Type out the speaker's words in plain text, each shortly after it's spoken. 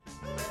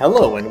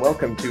Hello and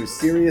welcome to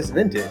Serious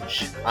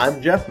Vintage.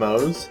 I'm Jeff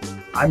Mose.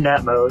 I'm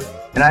Nat Mose.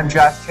 And I'm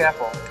Josh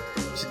Chappell.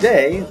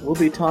 Today, we'll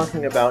be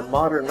talking about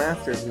Modern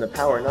Masters in the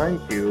Power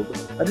 9 Cube,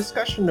 a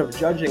discussion of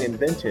judging in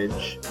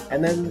vintage,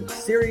 and then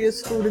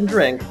Serious Food and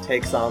Drink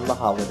takes on the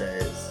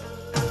holidays.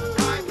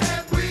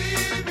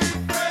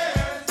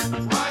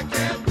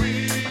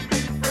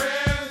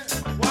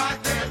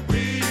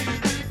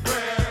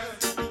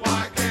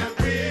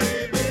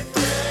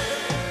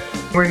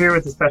 We're here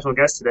with a special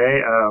guest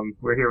today.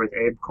 We're here with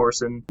Abe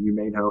Corson. You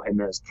may know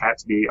him as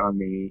Catsby on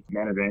the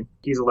Mana Drain.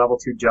 He's a level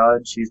 2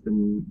 judge. He's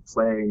been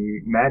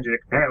playing Magic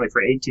apparently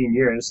for 18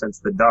 years since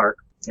the Dark,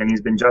 and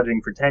he's been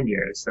judging for 10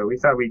 years. So we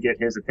thought we'd get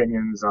his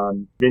opinions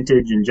on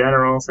vintage in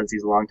general, since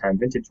he's a longtime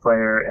vintage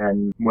player,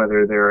 and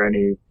whether there are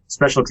any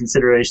special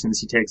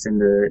considerations he takes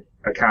into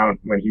account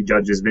when he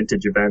judges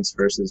vintage events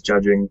versus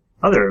judging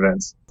other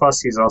events. Plus,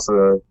 he's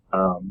also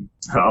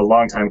a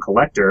longtime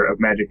collector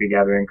of Magic the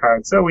Gathering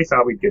cards, so we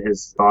thought we'd get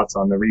his thoughts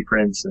on the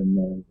reprints and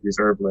the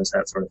reserve list,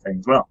 that sort of thing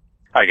as well.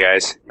 Hi,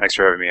 guys. Thanks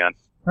for having me on.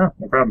 Oh,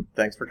 no problem.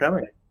 Thanks for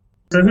coming.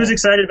 So who's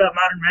excited about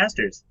Modern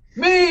Masters?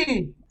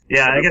 Me!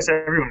 Yeah, I guess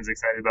everyone's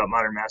excited about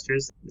Modern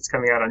Masters. It's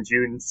coming out on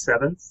June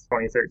 7th,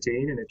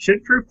 2013, and it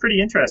should prove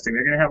pretty interesting.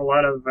 They're going to have a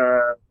lot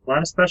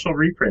of special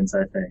reprints,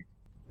 I think.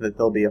 That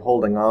they'll be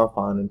holding off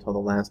on until the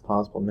last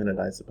possible minute,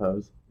 I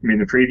suppose. You mean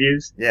the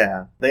previews?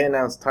 Yeah. They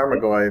announced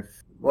Tarmogoyf,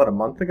 a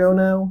month ago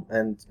now?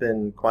 And it's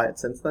been quiet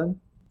since then?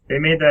 They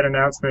made that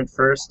announcement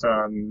first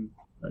on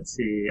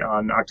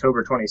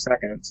October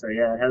 22nd, so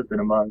yeah, it has been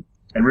a month.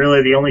 And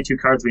really, the only two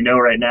cards we know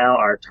right now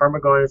are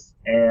Tarmogoyf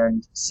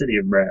and City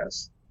of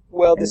Brass.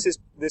 Well, this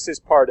is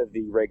part of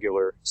the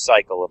regular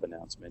cycle of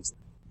announcements.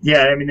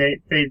 Yeah, I mean,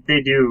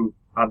 they do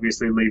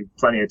obviously leave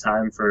plenty of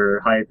time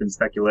for hype and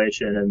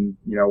speculation, and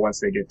once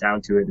they get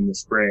down to it in the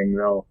spring,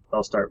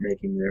 they'll start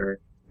making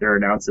their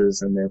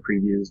announces and their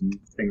previews and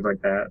things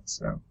like that.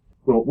 So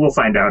we'll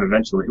find out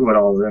eventually what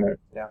all is in it.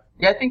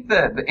 Yeah, I think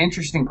the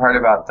interesting part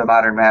about the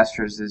Modern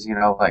Masters is,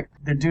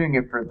 they're doing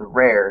it for the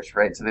rares,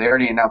 right? So they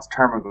already announced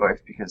Tarmogoyf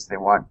because they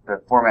want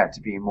the format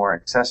to be more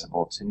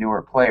accessible to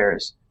newer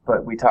players.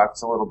 But we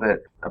talked a little bit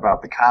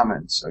about the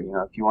commons. So,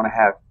 if you want to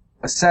have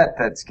a set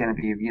that's going to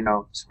be,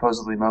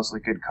 supposedly mostly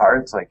good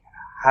cards, like,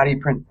 how do you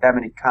print that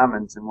many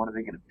commons and what are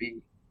they going to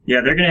be?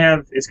 Yeah,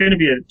 it's going to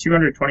be a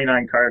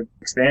 229 card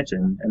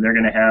expansion, and they're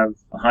going to have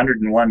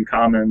 101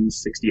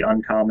 commons, 60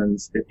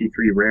 uncommons,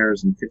 53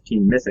 rares, and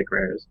 15 mythic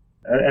rares.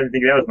 I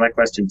think that was my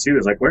question too,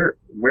 is like, where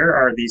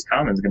are these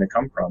commons going to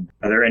come from?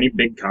 Are there any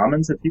big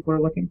commons that people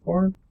are looking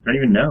for? I don't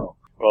even know.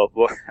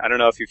 Well, I don't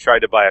know if you've tried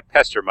to buy a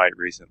Pestermite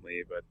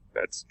recently, but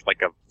that's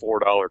like a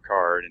 $4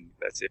 card, and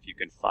that's if you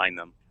can find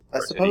them. I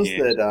suppose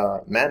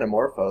that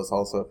Manamorphose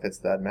also fits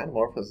that.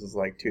 Manamorphose is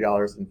like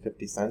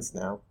 $2.50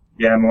 now.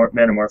 Yeah,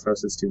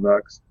 Manamorphose is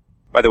 $2.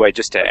 By the way,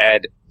 just to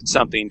add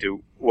something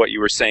to what you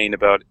were saying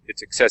about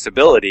its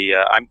accessibility,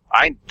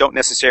 I don't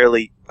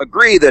necessarily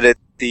agree that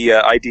the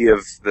idea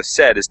of the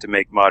set is to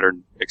make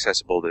Modern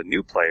accessible to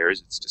new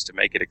players. It's just to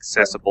make it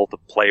accessible to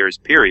players,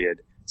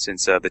 period.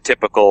 Since the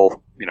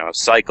typical,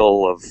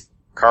 cycle of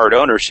card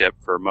ownership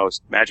for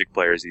most Magic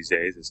players these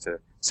days is to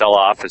sell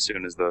off as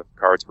soon as the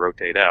cards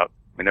rotate out.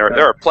 I mean,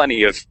 there are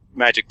plenty of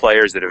Magic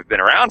players that have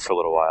been around for a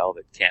little while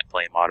that can't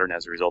play Modern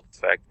as a result of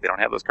the fact they don't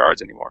have those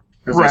cards anymore.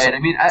 Right. I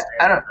mean,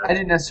 I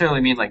didn't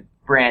necessarily mean like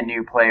brand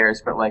new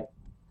players, but like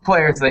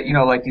players that,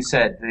 like you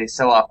said, they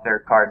sell off their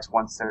cards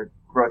once they're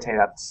rotate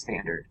out to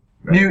Standard.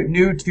 Right.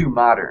 New to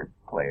Modern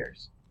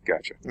players.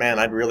 Gotcha. Man,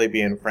 I'd really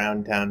be in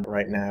Frown Town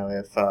right now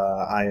if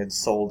I had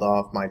sold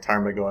off my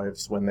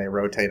Tarmogoyfs when they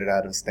rotated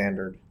out of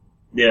Standard.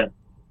 Yeah.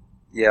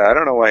 Yeah, I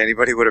don't know why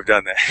anybody would have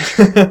done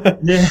that.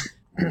 Yeah.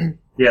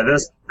 Yeah,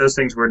 those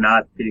things were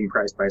not being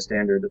priced by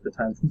Standard at the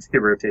time they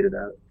rotated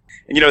out.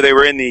 And they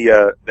were in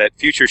the that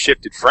future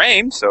shifted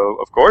frame, so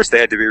of course they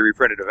had to be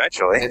reprinted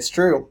eventually. It's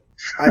true.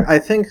 I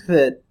think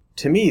that,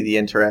 to me, the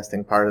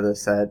interesting part of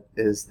this set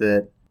is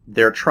that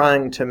they're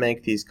trying to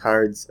make these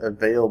cards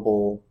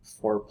available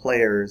for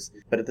players,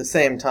 but at the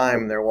same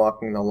time they're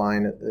walking the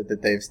line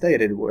that they've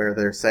stated where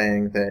they're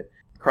saying that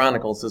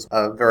Chronicles is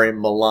a very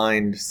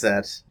maligned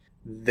set.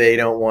 They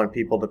don't want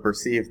people to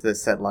perceive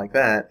this set like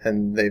that,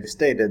 and they've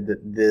stated that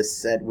this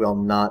set will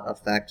not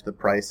affect the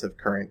price of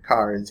current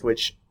cards,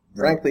 which,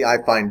 frankly, I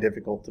find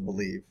difficult to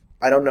believe.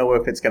 I don't know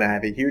if it's going to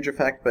have a huge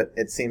effect, but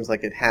it seems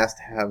like it has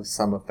to have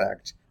some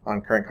effect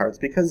on current cards,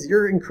 because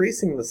you're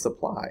increasing the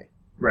supply.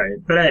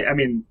 Right, but I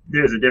mean,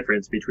 there's a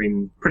difference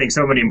between printing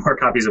so many more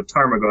copies of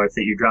Tarmogoyf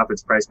that you drop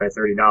its price by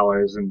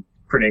 $30 and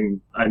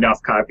printing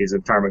enough copies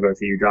of Tarmogoyf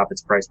that you drop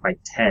its price by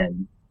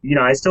 $10.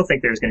 I still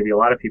think there's going to be a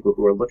lot of people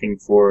who are looking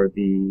for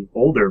the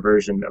older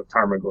version of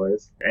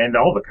Tarmogoyf and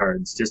all the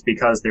cards, just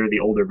because they're the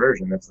older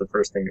version. That's the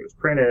first thing that was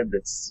printed.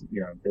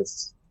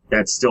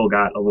 That's still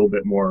got a little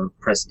bit more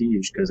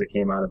prestige because it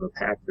came out of a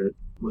pack that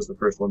was the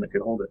first one that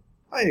could hold it.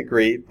 I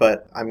agree,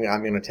 but I'm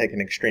going to take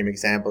an extreme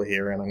example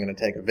here, and I'm going to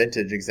take a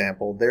vintage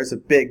example. There's a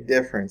big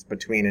difference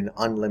between an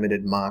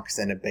unlimited Mox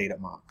and a Beta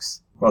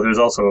Mox. Well, there's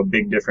also a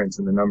big difference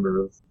in the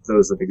number of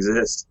those that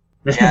exist.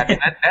 Yeah, I mean,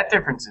 that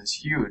difference is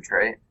huge,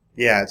 right?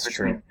 Yeah, it's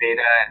Between true.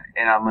 beta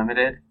and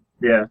unlimited.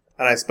 Yeah,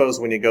 And I suppose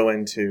when you go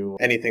into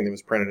anything that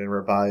was printed and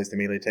revised,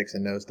 immediately takes a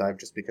nosedive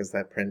just because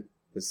that print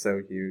was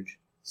so huge.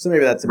 So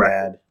maybe that's a Right.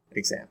 bad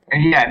example.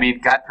 And yeah, I mean,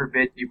 God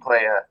forbid you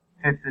play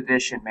a 5th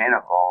edition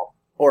Mana Ball.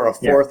 Or a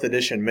Yeah. 4th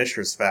edition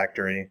Mishra's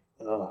Factory.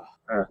 Ugh.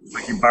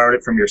 like you borrowed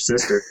it from your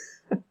sister.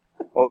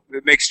 Well,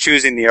 it makes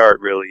choosing the art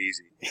really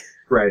easy.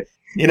 Right.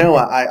 You know,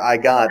 I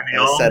got And they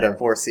a all set do. of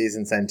Four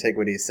Seasons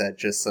Antiquity set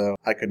just so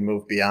I could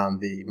move beyond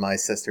the My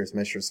Sister's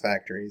Mishra's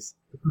Factories.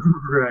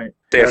 Right.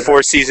 They have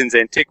 4 Seasons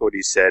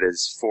Antiquity set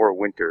as 4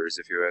 Winters,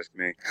 if you ask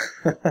me.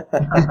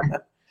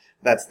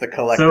 That's the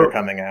collector So-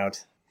 coming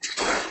out.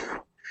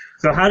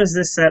 So how does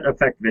this set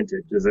affect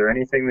Vintage? Is there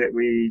anything that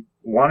we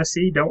want to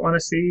see, don't want to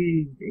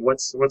see?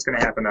 What's going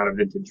to happen out of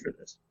Vintage for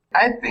this?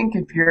 I think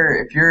if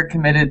you're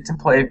committed to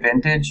play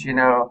Vintage,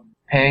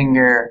 paying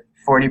your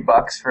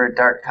 $40 for a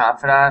Dark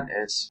Confidant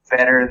is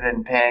better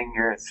than paying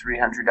your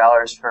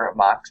 $300 for a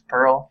Mox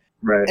Pearl.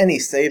 Right. Any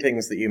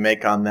savings that you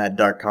make on that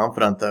Dark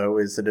Confidant, though,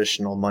 is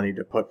additional money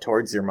to put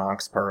towards your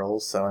Mox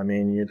Pearls. So, I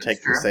mean, you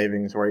take your true.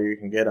 savings where you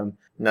can get them.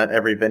 Not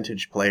every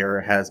Vintage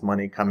player has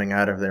money coming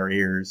out of their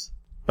ears.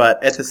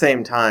 But at the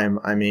same time,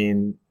 I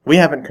mean, we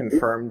haven't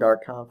confirmed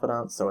Dark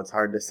Confidant, so it's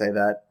hard to say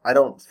that. I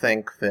don't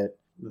think that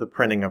the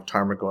printing of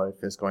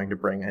Tarmogoyf is going to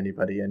bring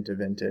anybody into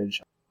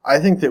Vintage. I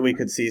think that we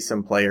could see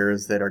some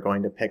players that are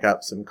going to pick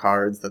up some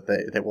cards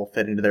that will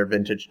fit into their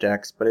Vintage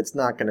decks, but it's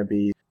not going to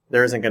be,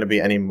 there isn't going to be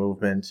any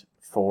movement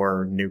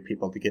for new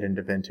people to get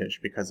into Vintage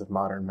because of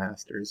Modern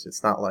Masters.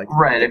 It's not like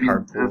Right, the I mean,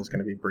 card pool is going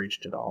to be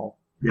breached at all.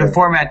 Yeah. The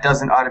format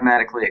doesn't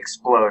automatically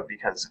explode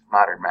because of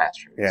Modern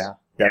Masters. Yeah,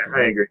 Yeah,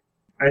 definitely. I agree.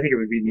 I think it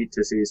would be neat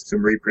to see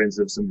some reprints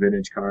of some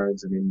vintage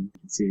cards. I mean, you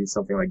could see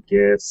something like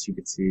Gifts. You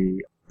could see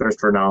Thirst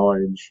for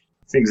Knowledge.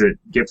 Things that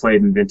get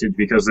played in Vintage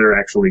because they're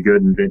actually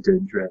good in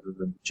Vintage rather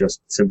than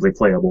just simply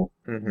playable.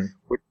 Mm-hmm.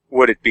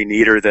 Would it be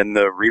neater than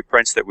the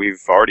reprints that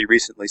we've already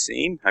recently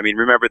seen? I mean,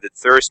 remember that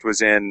Thirst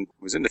was in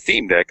the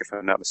theme deck, if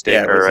I'm not Yeah,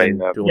 mistaken, it was or in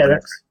dual yeah,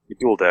 decks. a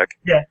dual deck.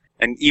 Yeah.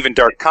 And even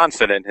Dark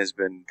Confident has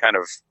been kind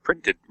of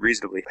printed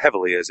reasonably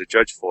heavily as a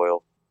judge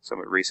foil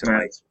somewhat recently.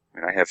 Right. I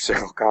mean, I have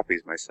several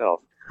copies myself.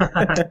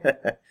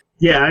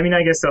 Yeah, I mean,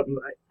 I guess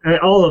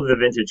all of the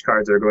vintage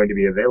cards are going to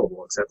be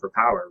available except for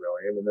Power,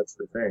 really. I mean, that's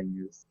the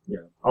thing.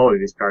 All of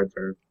these cards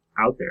are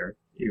out there,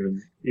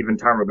 even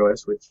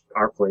Tarmogoyfs, which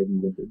are played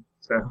in Vintage.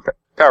 So,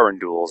 Power and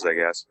duels, I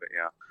guess, but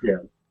yeah.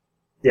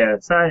 yeah.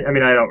 So I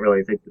mean, I don't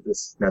really think that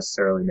this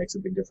necessarily makes a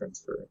big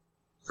difference for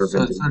So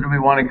Vintage. do we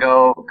want to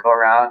go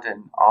around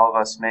and all of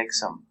us make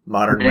some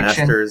Modern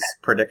prediction? Masters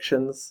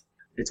predictions.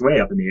 It's way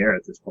up in the air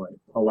at this point.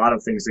 A lot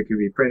of things that could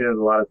be printed,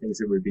 a lot of things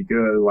that would be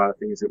good, a lot of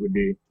things that would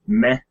be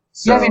meh.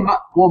 So, Yeah, I mean,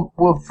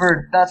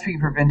 for not speaking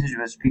for Vintage,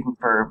 but speaking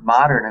for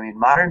Modern, I mean,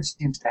 Modern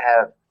seems to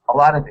have a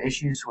lot of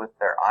issues with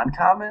their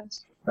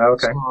uncommons.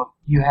 okay. So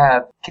you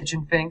have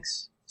Kitchen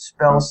Finks,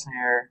 Spell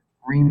Snare,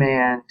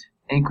 Remand,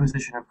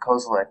 Inquisition of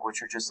Kozilek,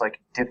 which are just like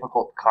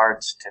difficult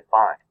cards to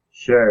find.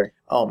 Sure.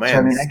 Oh man, So,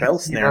 I mean, I Spell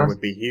could see Snare those.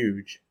 would be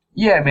huge.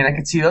 Yeah, I mean, I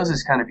could see those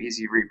as kind of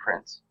easy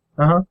reprints.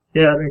 Yeah,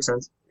 that makes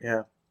sense.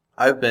 Yeah.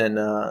 I've been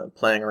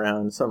playing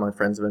around, some of my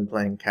friends have been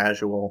playing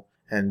casual,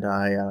 and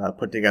I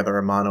put together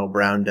a mono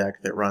brown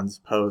deck that runs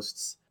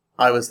posts.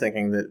 I was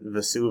thinking that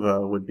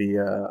Vesuva would be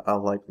a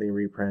likely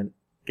reprint,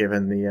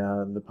 given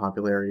the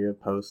popularity of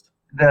post.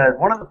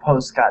 One of the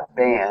posts got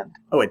banned.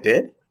 Oh, it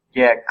did?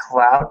 Yeah,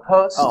 Cloud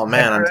Post. Oh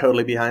man, I'm Remember?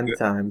 totally behind the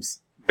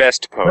times.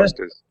 Best post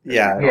is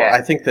Yeah, Yeah.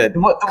 I think that The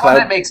one Cloud,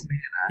 that makes me.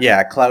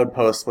 yeah, Cloud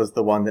Post was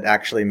the one that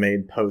actually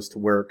made Post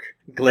work.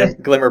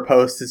 Glimmer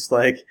Post is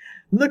like,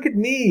 look at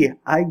me,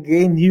 I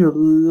gain you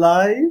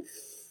life.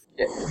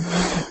 Yeah.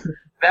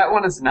 That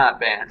one is not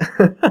banned.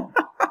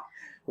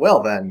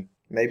 Well then,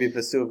 maybe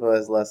Vesuva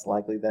is less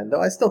likely then.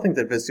 Though I still think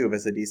that Vesuva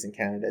is a decent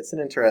candidate. It's an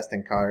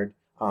interesting card.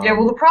 Yeah,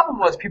 well, the problem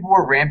was people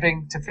were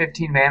ramping to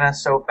 15 mana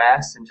so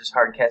fast and just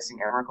hard casting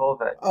Emrakul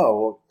that. Oh,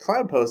 well,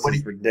 Cloud Post What do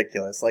is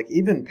ridiculous. Like,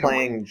 even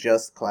playing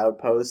just Cloud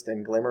Post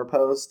and Glimmer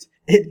Post,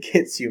 it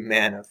gets you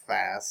mana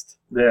fast.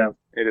 Yeah.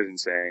 it is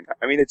insane.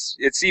 I mean,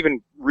 it's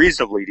even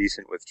reasonably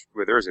decent with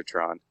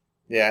Urzatron.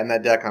 Yeah, in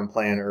that deck I'm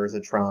playing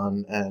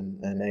Urzatron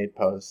and 8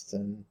 Posts,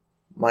 and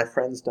my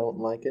friends don't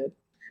like it.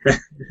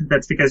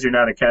 That's because you're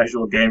not a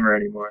casual gamer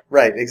anymore.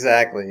 Right,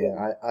 exactly.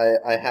 Yeah,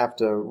 I have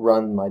to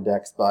run my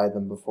decks by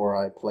them before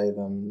I play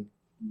them.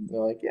 They're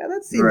like, yeah,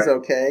 that seems Right.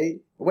 okay.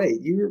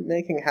 Wait, you're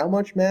making how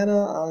much mana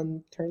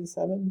on turn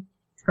 7?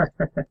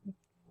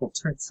 Well,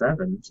 turn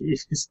 7.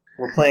 Jeez.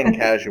 We're playing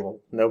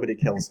casual. Nobody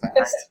kills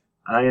fast.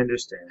 I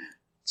understand.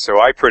 So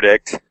I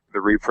predict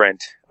the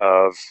reprint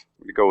of,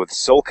 I'm going to go with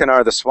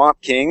Solkanar the Swamp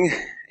King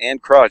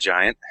and Craw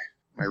Giant.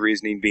 My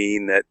reasoning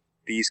being that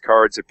these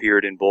cards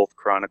appeared in both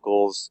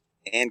Chronicles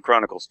and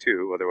Chronicles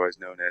 2, otherwise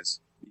known as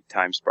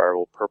Time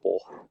Spiral Purple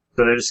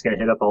So they're just going to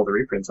hit up all the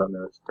reprints on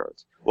those.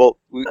 cards. Well,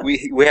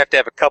 we have to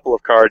have a couple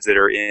of cards that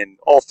are in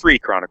all 3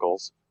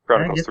 Chronicles.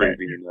 Chronicles get 3 that.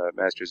 being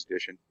Master's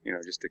Edition,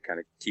 just to kind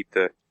of keep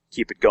the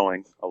keep it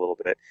going a little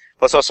bit.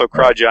 Plus, also,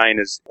 Crawgiant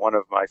is one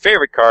of my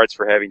favorite cards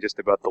for having just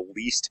about the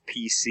least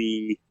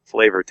PC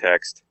flavor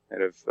text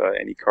out of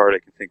any card I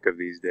can think of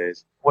these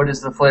days. What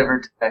is the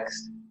flavor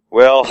text?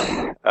 Well,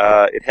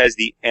 it has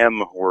the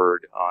M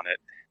word on it.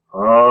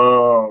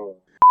 Oh.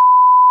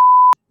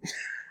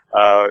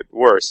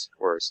 Worse.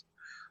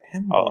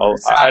 M-word.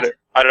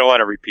 I don't want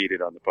to repeat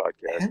it on the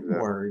podcast.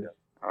 M-word.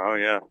 Oh,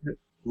 yeah.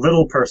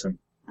 Little person.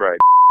 Right.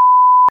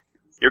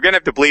 You're going to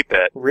have to bleep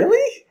that.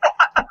 Really?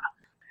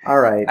 All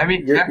right. I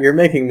mean, you're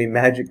making me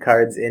Magic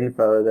Cards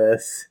info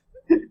this.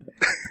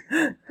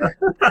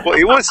 Well,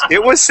 it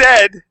was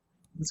said.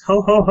 It's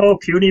ho ho ho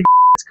puny.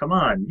 Come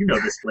on, you know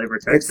this flavor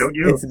text, don't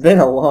you? It's been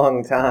a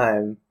long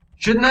time.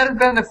 shouldn't that have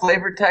been the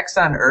flavor text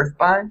on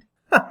Earthbind?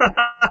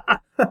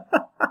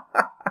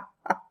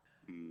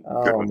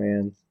 Oh,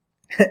 man.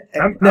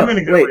 I'm No,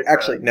 gonna go wait, with,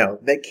 actually, no.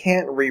 They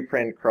can't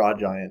reprint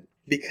Crawgiant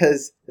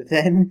because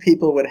then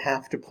people would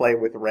have to play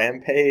with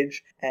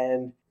Rampage,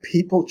 and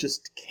people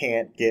just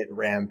can't get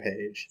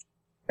Rampage.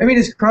 I mean,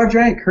 is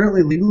Crawgiant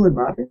currently legal in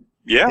Modern?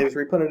 Yeah. It was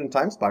reprinted in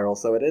Time Spiral,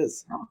 so it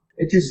is.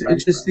 It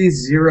just needs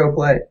 0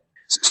 play.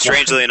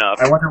 Strangely enough,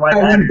 I wonder why I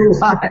that wonder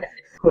is. why.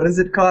 What does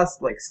it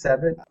cost? Like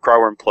 7?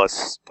 Crawworm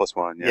plus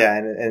 1. Yeah. Yeah,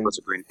 and What's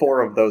a green?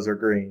 4 of those are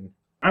green.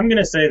 I'm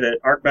gonna say that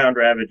Arcbound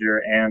Ravager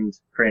and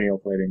Cranial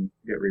Plating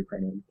get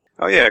reprinted.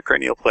 Oh yeah,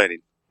 cranial plating.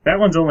 That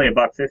one's only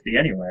 $1.50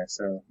 anyway,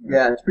 so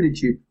Yeah, it's pretty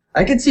cheap.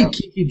 I can see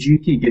Kiki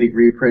Jiki getting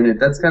reprinted.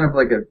 That's kind of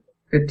like a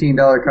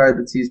 $15 card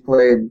that sees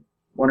play in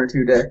 1 or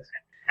 2 decks.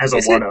 as a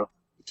Is it? one-of.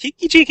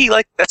 Kiki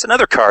Jiki, that's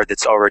another card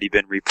that's already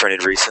been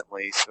reprinted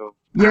recently. So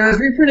Yeah, it's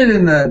reprinted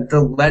in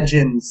the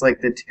Legends,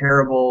 like the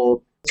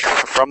terrible.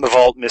 from the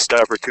vault, missed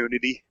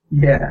opportunity.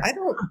 Yeah. I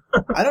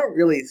don't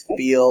really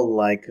feel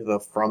like the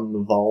From the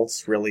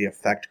Vaults really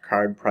affect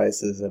card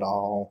prices at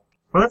all.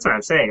 Well, that's what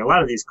I'm saying. A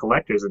lot of these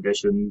collector's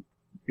edition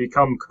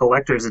become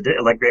collector's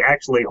edition. Like, they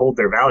actually hold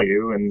their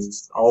value, and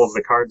all of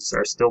the cards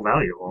are still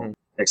valuable,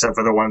 except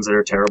for the ones that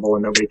are terrible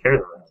and nobody cares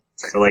about.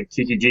 So, like,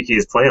 Kiki Jiki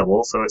is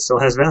playable, so it still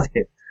has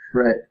value.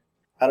 Right.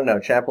 I don't know,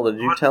 Chapel, did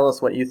you tell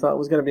us what you thought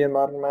was going to be in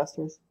Modern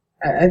Masters?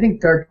 I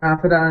think Dark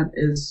Confidant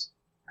is.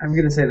 I'm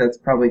going to say that's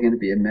probably going to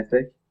be a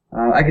mythic.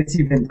 I could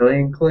see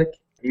Vendilion Click,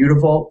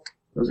 Beautiful.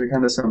 Those are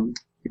kind of some,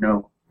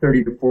 $30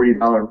 to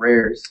 $40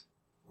 rares.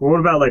 Well, what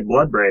about, like,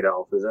 Bloodbraid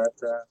Elf? Is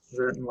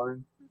that in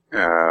line?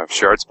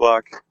 Shards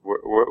block.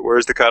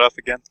 Where's the cutoff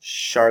again?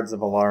 Shards of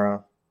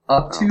Alara.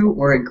 Up to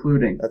or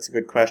including? That's a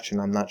good question,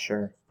 I'm not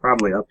sure.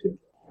 Probably up to.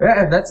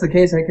 Yeah, if that's the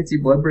case, I could see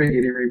Bloodbraid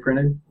getting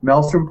reprinted.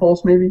 Maelstrom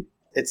Pulse, maybe?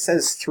 It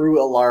says through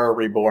Alara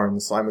Reborn,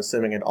 so I'm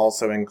assuming it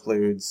also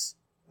includes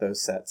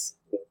those sets.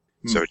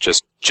 So it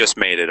just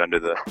made it under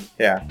the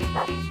Yeah.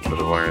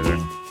 wire there.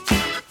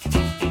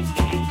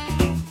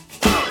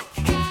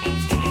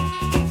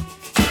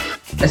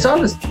 I saw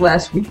this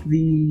last week,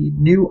 the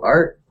new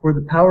art for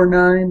the Power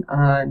 9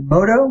 on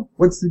Moto.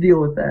 What's the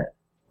deal with that?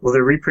 Well,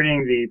 they're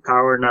reprinting the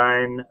Power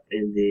 9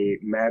 in the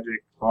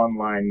Magic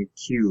Online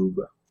Cube.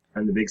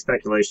 And the big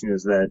speculation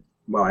is that,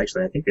 well,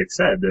 actually, I think they've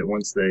said that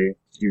once they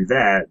do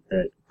that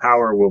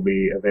Power will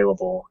be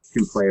available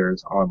to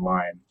players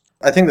online.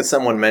 I think that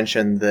someone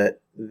mentioned that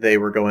they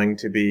were going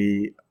to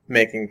be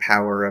making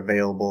Power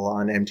available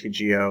on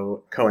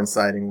MTGO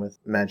coinciding with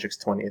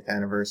Magic's 20th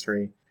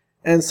anniversary.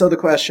 And so the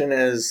question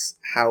is,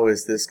 how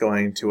is this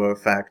going to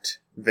affect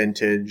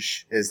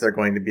Vintage? Is there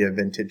going to be a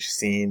Vintage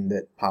scene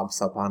that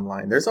pops up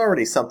online? There's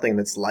already something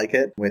that's like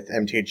it with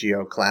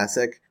MTGO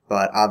Classic,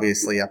 but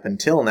obviously up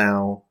until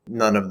now,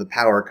 none of the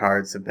Power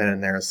cards have been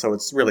in there, so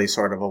it's really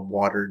sort of a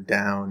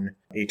watered-down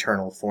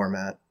Eternal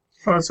format.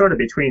 Well, it's sort of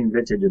between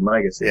Vintage and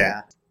Legacy.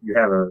 Yeah. You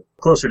have a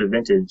closer to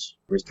Vintage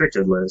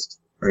restricted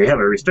list, or you have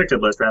a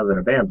restricted list rather than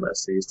a banned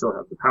list, so you still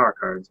have the Power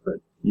cards, but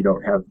you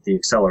don't have the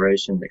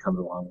acceleration that comes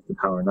along with the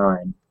Power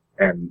 9,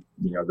 and,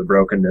 the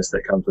brokenness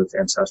that comes with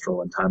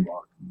Ancestral and Time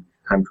Walk, and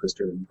Time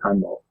Twister and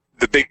Time Vault.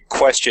 The big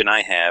question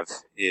I have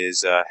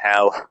is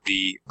how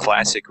the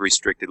classic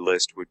restricted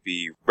list would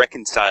be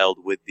reconciled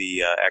with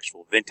the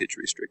actual Vintage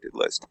restricted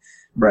list.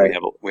 Right.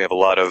 We have a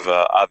lot of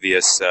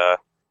obvious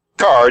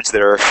cards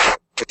that are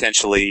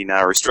potentially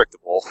now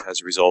restrictable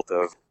as a result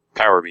of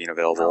Power being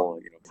available.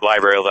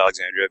 Library of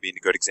Alexandria being a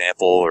good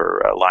example,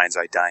 or Lion's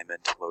Eye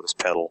Diamond, Lotus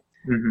Petal.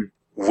 Mm-hmm.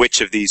 Which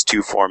of these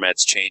two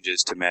formats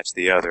changes to match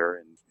the other,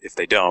 and if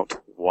they don't,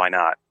 why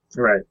not?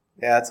 Right.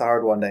 Yeah, it's a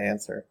hard one to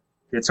answer.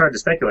 It's hard to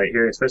speculate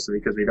here, especially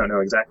because we don't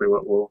know exactly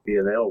what will be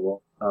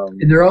available.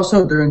 And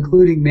they're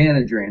including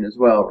Mana Drain as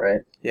well,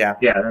 right? Yeah.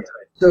 Yeah, that's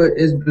right. So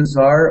is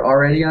Bazaar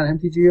already on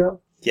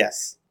MTGO?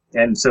 Yes.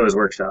 And so is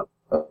Workshop.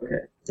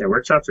 Okay. Yeah,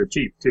 Workshops are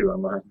cheap, too,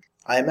 online.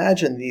 I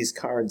imagine these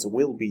cards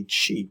will be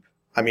cheap.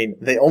 I mean,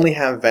 they only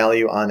have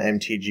value on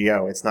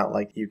MTGO. It's not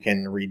like you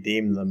can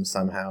redeem them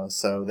somehow,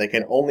 so they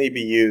can only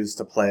be used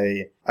to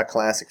play a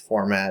classic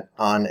format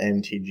on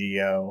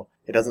MTGO.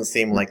 It doesn't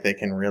seem like they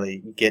can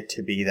really get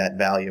to be that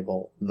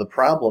valuable. The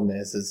problem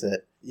is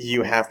that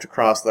you have to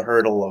cross the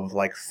hurdle of,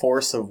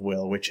 Force of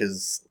Will, which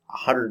is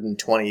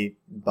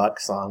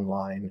 $120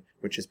 online,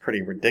 which is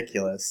pretty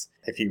ridiculous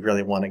if you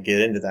really want to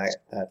get into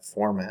that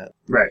format.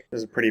 Right.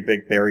 There's a pretty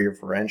big barrier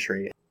for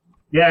entry.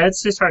 Yeah,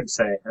 it's just hard to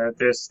say.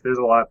 There's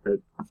a lot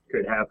that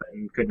could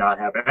happen, could not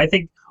happen. I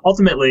think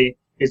ultimately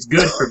it's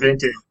good for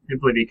Vintage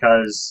simply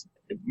because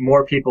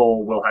more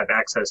people will have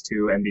access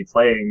to and be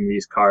playing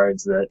these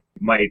cards that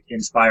might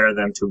inspire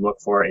them to look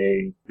for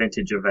a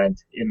Vintage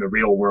event in the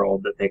real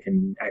world that they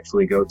can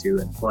actually go to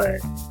and play.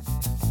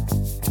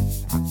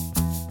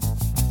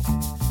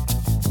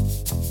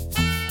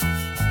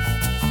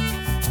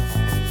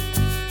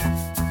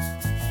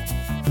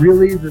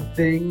 Really, the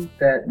thing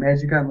that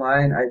Magic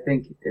Online, I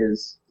think,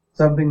 is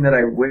something that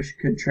I wish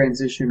could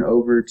transition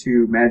over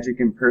to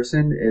Magic in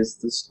person is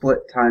the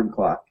split time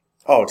clock.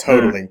 Oh,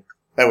 totally.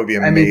 That would be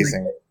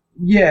amazing.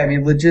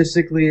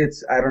 Logistically,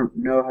 I don't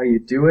know how you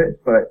do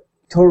it, but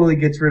totally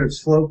gets rid of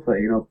slow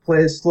play.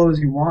 Play as slow as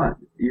you want.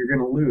 You're going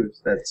to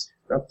lose. That's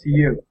up to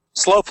you.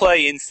 Slow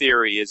play, in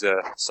theory, is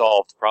a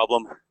solved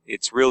problem.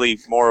 It's really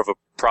more of a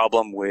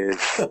problem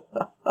with...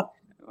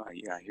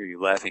 Yeah, I hear you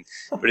laughing.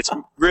 But it's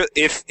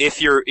if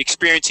you're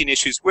experiencing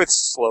issues with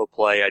slow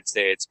play, I'd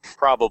say it's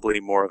probably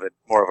more of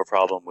a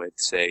problem with,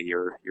 say,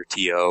 your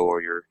TO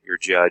or your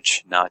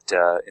judge not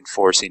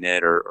enforcing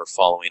it or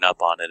following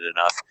up on it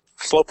enough.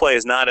 Slow play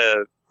is not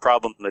a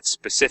problem that's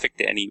specific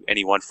to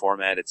any one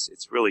format.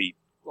 It's really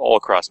all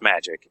across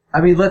Magic.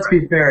 Let's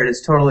be fair. It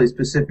is totally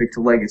specific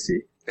to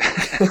Legacy.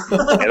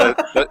 Yeah,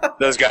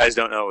 those guys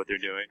don't know what they're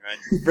doing, right?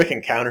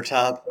 Freaking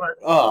countertop. What?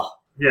 Oh.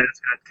 Yeah,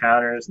 it's got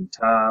counters and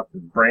top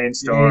and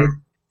brainstorm.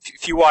 Mm-hmm.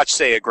 If you watch,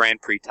 say, a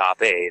Grand Prix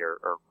top 8 or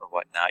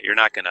whatnot, you're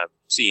not going to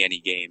see any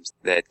games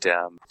that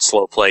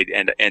slow play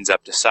ends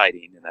up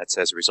deciding, and that's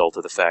as a result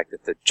of the fact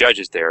that the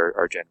judges there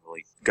are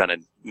generally going to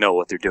know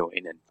what they're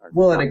doing. At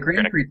a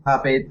Grand Prix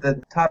top 8,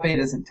 the top 8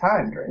 isn't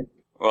timed, right?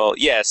 Well,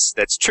 yes,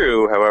 that's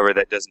true. However,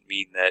 that doesn't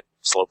mean that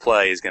slow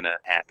play is going to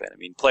happen.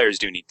 Players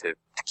do need to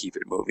keep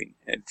it moving,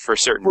 and for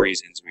certain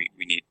reasons,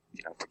 we need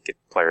to get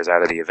players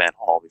out of the event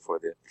hall before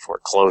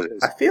it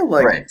closes. I feel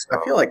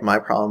like my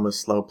problem with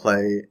slow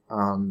play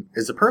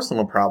is a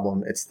personal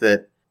problem. It's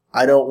that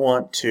I don't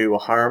want to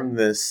harm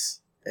this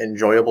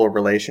enjoyable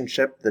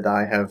relationship that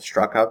I have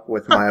struck up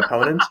with my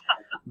opponent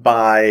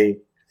by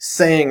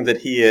saying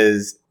that he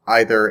is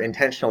either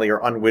intentionally or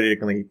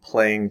unwittingly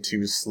playing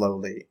too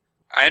slowly.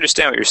 I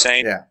understand what you're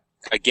saying. Yeah.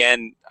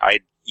 Again,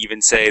 I'd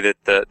even say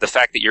that the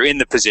fact that you're in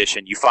the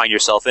position, you find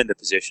yourself in the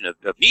position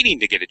of needing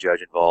to get a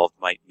judge involved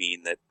might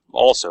mean that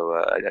also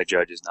a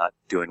judge is not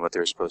doing what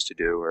they're supposed to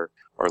do or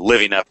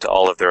living up to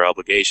all of their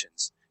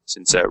obligations.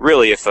 Since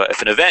really, if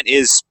an event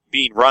is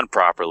being run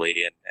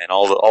properly and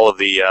all of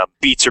the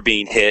beats are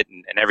being hit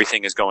and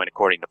everything is going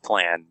according to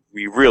plan,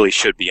 we really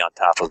should be on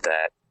top of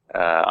that,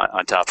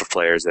 on top of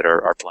players that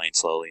are playing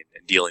slowly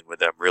and dealing with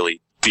them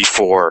really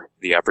before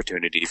the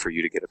opportunity for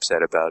you to get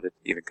upset about it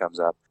even comes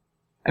up.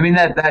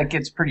 That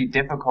gets pretty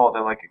difficult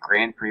at like a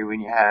Grand Prix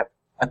when you have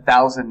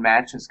 1,000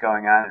 matches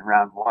going on in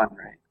round one,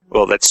 right?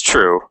 Well, that's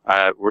true.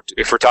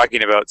 If we're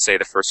talking about, say,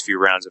 the first few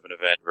rounds of an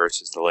event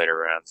versus the later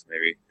rounds,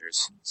 maybe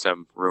there's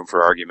some room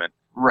for argument.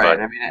 Right.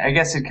 I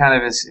guess it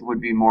kind of would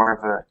be more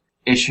of a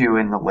issue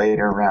in the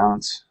later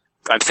rounds.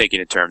 I'm thinking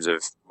in terms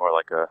of more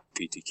like a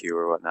PTQ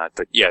or whatnot.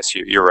 But yes,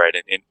 you're right.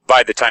 And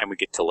by the time we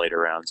get to later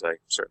rounds, I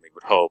certainly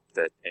would hope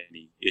that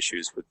any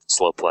issues with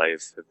slow play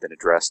have been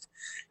addressed.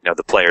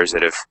 The players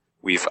that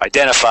we've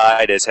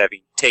identified as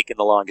having taken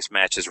the longest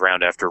matches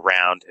round after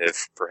round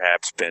have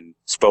perhaps been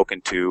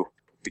spoken to,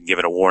 been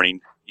given a warning,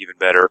 even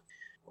better,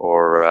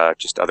 or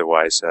just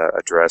otherwise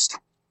addressed.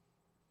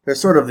 There's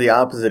sort of the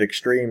opposite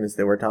extremes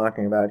that we're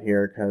talking about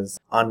here, because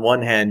on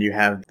one hand you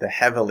have the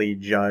heavily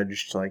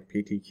judged, like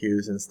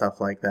PTQs and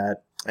stuff like that,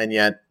 and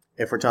yet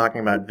if we're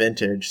talking about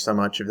Vintage, so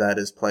much of that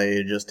is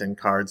played just in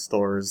card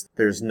stores.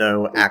 There's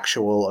no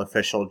actual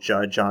official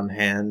judge on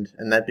hand,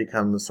 and that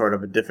becomes sort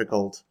of a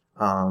difficult...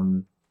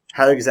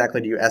 How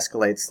exactly do you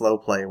escalate slow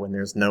play when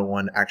there's no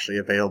one actually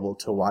available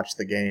to watch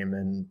the game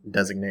and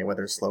designate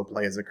whether slow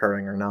play is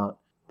occurring or not?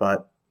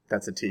 But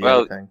that's a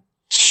TO thing.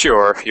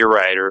 Sure, you're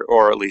right,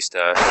 or at least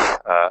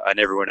an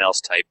everyone else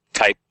type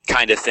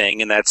kind of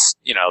thing, and that's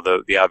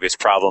the obvious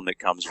problem that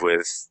comes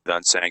with the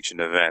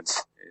unsanctioned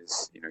events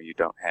is you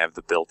don't have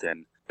the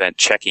built-in event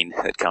checking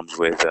that comes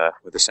with a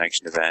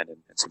sanctioned event and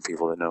some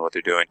people that know what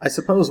they're doing. I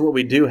suppose what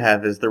we do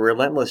have is the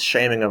relentless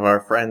shaming of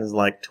our friends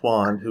like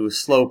Tuan who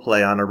slow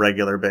play on a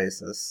regular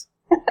basis.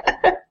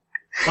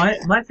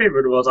 My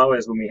favorite was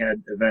always when we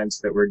had events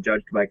that were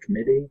judged by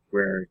committee,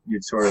 where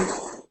you'd sort of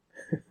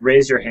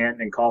raise your hand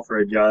and call for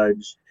a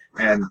judge,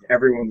 and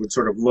everyone would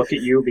sort of look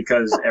at you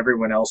because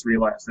everyone else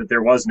realized that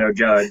there was no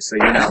judge, so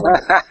you're not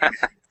like...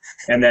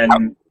 And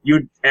then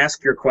you'd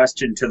ask your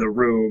question to the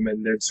room,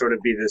 and there'd sort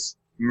of be this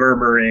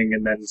murmuring,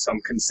 and then some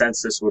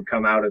consensus would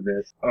come out of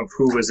it of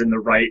who was in the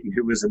right and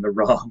who was in the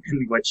wrong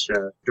and which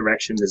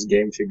direction this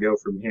game should go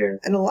from here.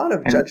 And a lot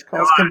of judge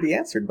calls can be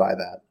answered by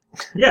that.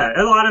 Yeah,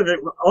 a lot of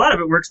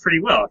it works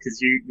pretty well because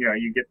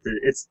you get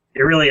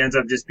it really ends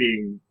up just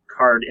being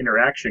card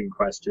interaction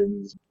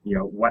questions.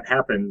 What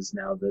happens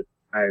now that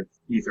I've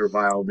ether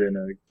vialed in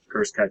a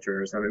curse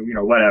catcher or something,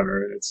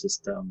 whatever. It's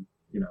just,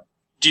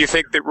 Do you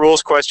think that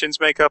rules questions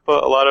make up a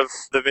lot of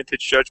the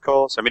vintage judge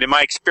calls? I mean, in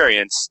my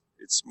experience,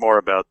 it's more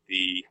about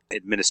the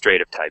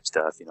administrative type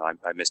stuff.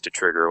 I missed a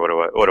trigger. What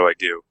do I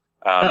do?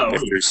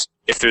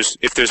 If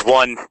there's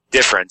one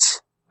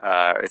difference,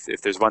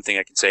 if there's one thing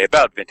I can say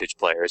about vintage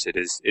players, it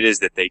is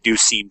that they do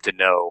seem to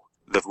know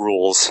the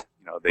rules.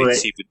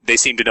 They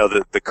seem to know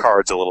the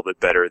cards a little bit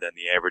better than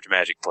the average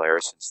Magic player,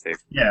 since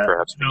they've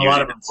perhaps been a lot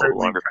using of them it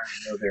certainly longer.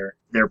 trying to know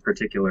their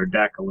particular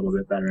deck a little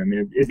bit better. I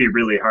mean, it'd be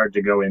really hard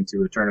to go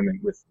into a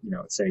tournament with,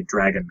 say,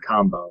 Dragon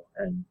Combo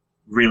and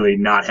really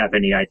not have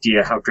any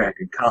idea how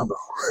Dragon Combo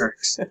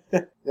works.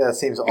 Yeah, it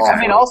seems awful. I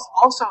mean,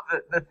 also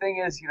the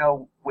thing is,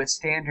 with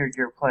Standard,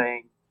 you're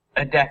playing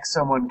a deck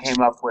someone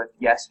came up with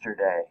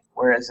yesterday,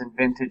 whereas in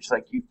Vintage,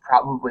 you've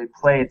probably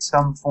played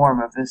some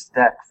form of this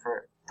deck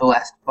for the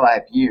last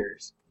 5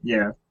 years.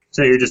 Yeah.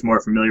 So you're just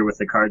more familiar with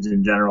the cards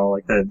in general.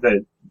 Like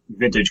the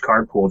vintage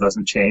card pool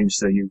doesn't change,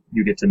 so you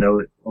get to know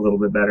it a little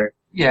bit better.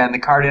 Yeah, and the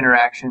card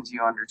interactions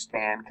you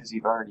understand because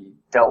you've already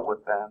dealt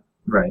with them.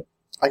 Right.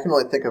 I can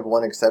only think of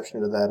one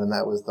exception to that, and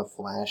that was the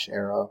Flash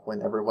era,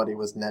 when everybody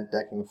was net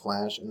decking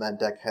Flash, and that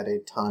deck had a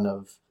ton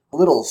of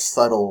little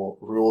subtle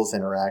rules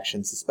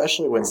interactions,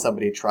 especially when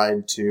somebody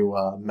tried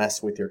to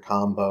mess with your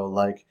combo.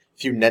 Like,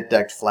 if you net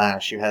decked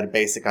Flash, you had a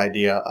basic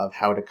idea of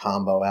how to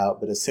combo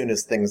out, but as soon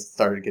as things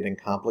started getting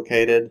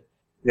complicated,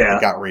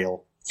 it got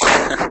real.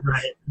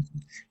 Right.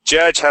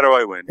 Judge, how do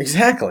I win?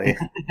 Exactly.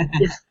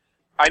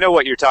 I know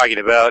what you're talking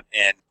about,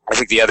 and I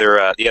think the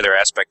other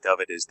aspect of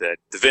it is that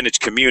the vintage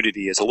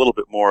community is a little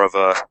bit more of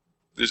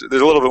there's a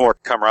little bit more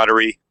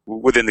camaraderie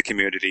within the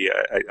community.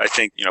 I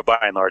think, by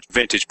and large,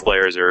 vintage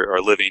players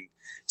are living,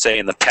 say,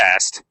 in the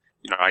past.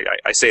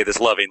 I say this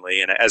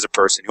lovingly, and as a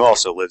person who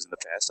also lives in the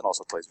past and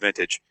also plays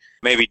vintage,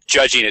 maybe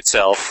judging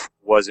itself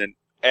wasn't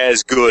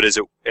as good as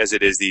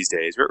it is these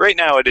days. But right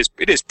now, it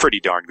is pretty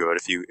darn good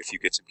if you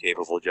get some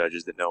capable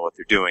judges that know what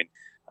they're doing.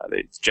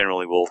 They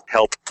generally will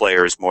help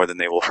players more than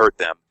they will hurt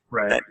them.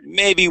 Right. That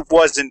maybe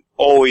wasn't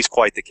always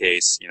quite the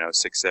case,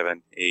 6,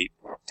 7, 8,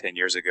 10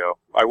 years ago.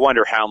 I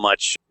wonder how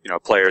much,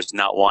 players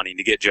not wanting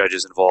to get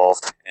judges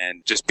involved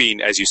and just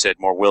being, as you said,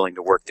 more willing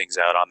to work things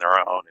out on their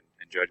own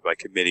and judge by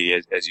committee,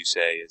 as you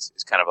say, is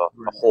kind of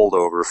a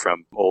holdover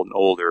from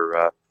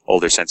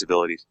older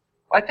sensibilities.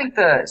 I think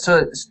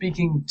so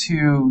speaking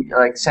to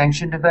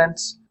sanctioned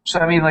events, so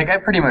I mean I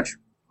pretty much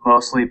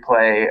mostly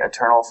play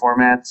Eternal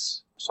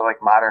formats, so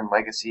Modern,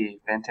 Legacy,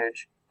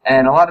 Vintage,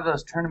 and a lot of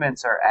those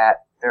tournaments are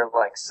they're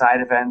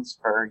side events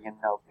for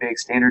big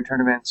Standard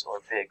tournaments or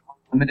big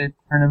limited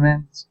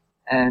tournaments,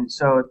 and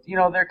so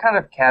they're kind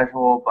of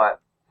casual, but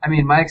I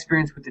mean my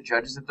experience with the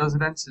judges at those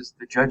events is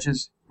the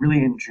judges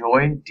really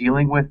enjoy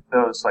dealing with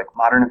those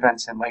Modern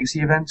events and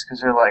Legacy events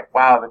because they're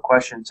wow, the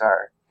questions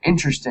are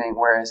interesting,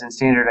 whereas in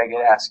Standard I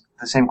get asked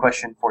the same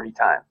question 40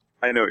 times.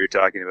 I know what you're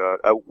talking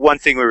about. One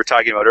thing we were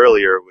talking about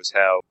earlier was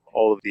how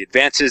all of the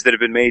advances that have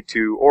been made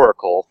to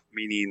Oracle,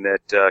 meaning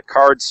that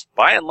cards,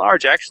 by and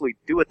large, actually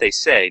do what they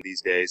say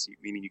these days,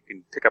 meaning you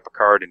can pick up a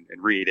card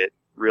and read it,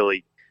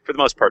 really, for the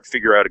most part,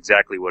 figure out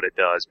exactly what it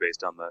does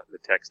based on the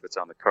text that's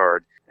on the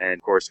card. And,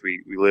 of course,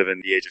 we live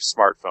in the age of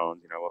smartphones.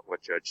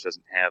 What judge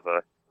doesn't have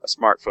a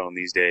smartphone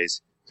these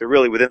days? So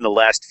really, within the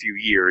last few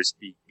years,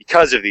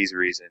 because of these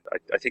reasons,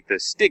 I think the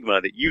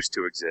stigma that used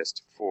to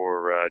exist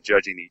for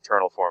judging the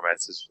Eternal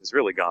formats has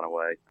really gone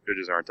away.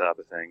 Judges are on top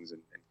of things and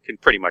can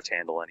pretty much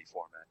handle any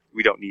format.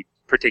 We don't need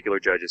particular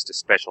judges to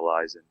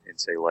specialize in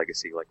say,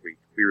 Legacy like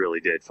we really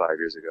did 5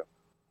 years ago.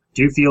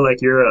 Do you feel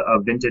like you're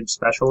a vintage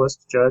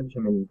specialist, Judge? I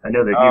mean, I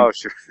know that Oh,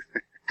 sure.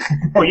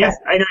 Well, yes,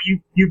 I know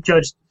you've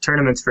judged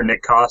tournaments for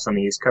Nick Koss on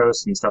the East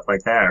Coast and stuff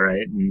like that,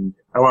 right? And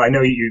I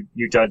know you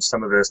judged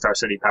some of the Star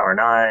City Power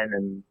 9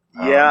 and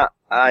Yeah,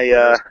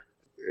 I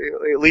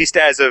at least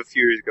as of a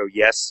few years ago,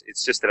 yes.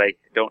 It's just that I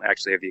don't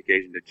actually have the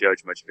occasion to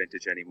judge much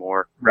vintage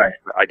anymore. Right.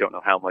 I don't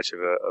know how much of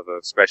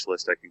a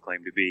specialist I can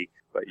claim to be.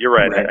 But you're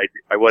right.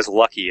 I was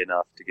lucky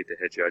enough to get to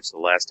head judge the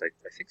last,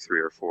 I think, 3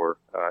 or 4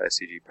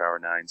 SCG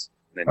Power 9s.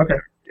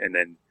 And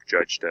then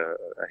judged a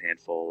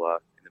handful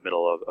in the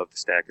middle of the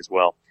stack as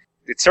well.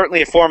 It's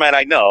certainly a format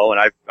I know, and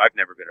I've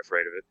never been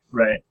afraid of it.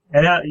 Right.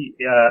 And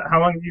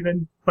how long have you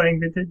been playing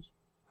vintage?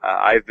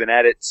 I've been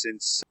at it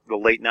since the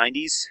late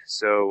 90s,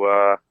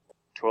 so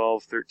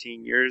 12,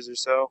 13 years or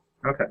so.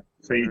 Okay.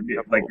 So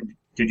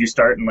did you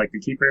start in the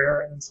Keeper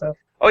era and stuff?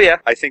 Oh yeah,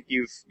 I think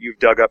you've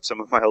dug up some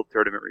of my old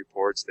tournament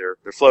reports. They're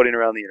floating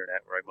around the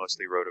internet, where I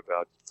mostly wrote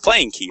about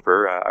playing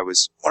Keeper. I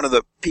was one of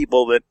the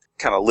people that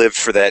kind of lived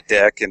for that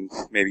deck and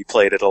maybe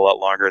played it a lot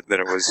longer than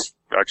it was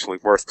actually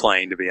worth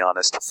playing, to be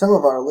honest. Some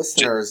of our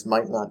listeners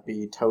might not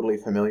be totally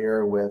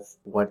familiar with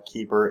what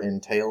Keeper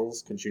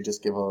entails. Could you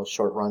just give a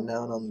short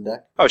rundown on the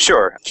deck? Oh,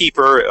 sure.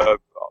 Keeper,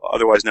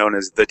 otherwise known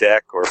as the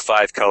deck or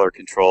 5-color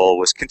control,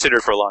 was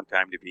considered for a long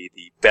time to be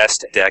the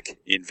best deck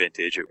in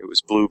Vintage. It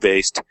was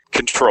blue-based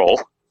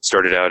control.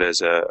 Started out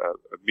as a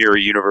Mirror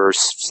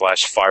Universe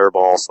 /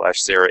 Fireball /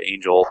 Sarah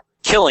Angel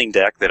killing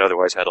deck that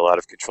otherwise had a lot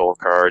of control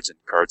cards and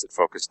cards that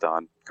focused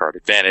on card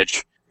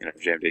advantage.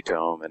 Jam-Day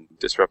Tome and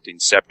Disrupting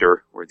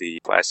Scepter were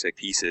the classic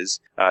pieces.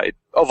 It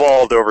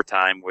evolved over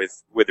time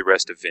with the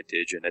rest of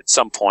Vintage, and at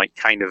some point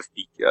at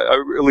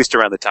least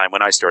around the time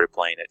when I started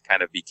playing it,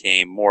 kind of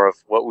became more of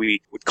what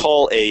we would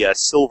call a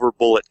silver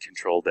bullet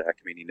control deck,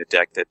 meaning a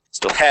deck that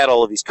still had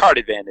all of these card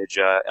advantage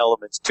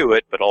elements to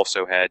it, but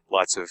also had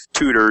lots of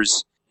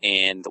tutors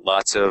and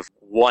lots of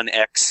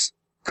 1x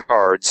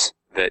cards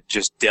that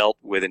just dealt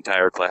with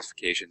entire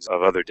classifications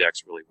of other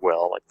decks really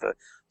well, like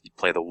you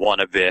play the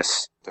One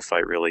Abyss to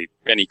fight really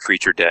any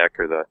creature deck,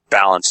 or the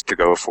Balance to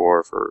go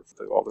for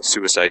all the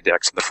suicide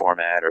decks in the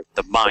format, or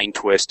the Mind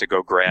Twist to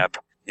go grab,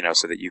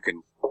 so that you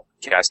can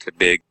cast a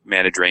big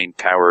mana drain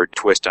powered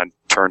twist on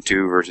turn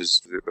 2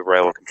 versus the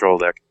rival control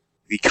deck.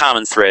 The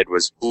common thread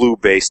was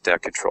blue-based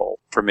deck control,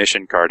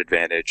 permission card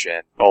advantage,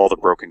 and all the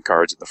broken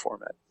cards in the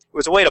format. It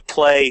was a way to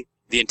play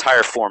the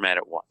entire format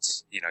at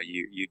once.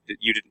 You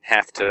didn't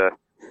have to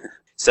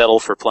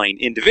settle for playing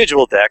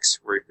individual decks,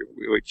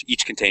 which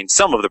each contained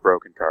some of the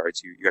broken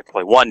cards. You got to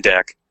play one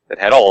deck that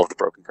had all of the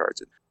broken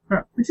cards in it.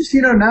 Huh. Which is,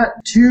 not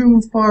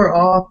too far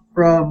off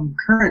from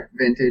current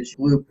Vintage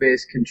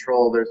blue-based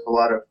control. There's a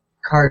lot of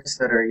cards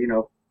that are,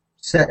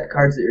 set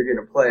cards that you're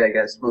going to play, I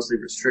guess, mostly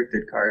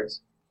restricted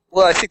cards.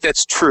 Well, I think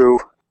that's true.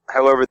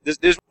 However,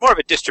 there's more of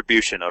a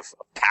distribution of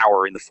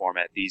power in the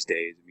format these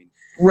days.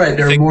 Right,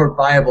 there are more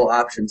viable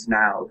options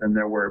now than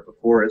there were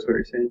before, is what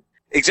you're saying.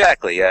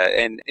 Exactly,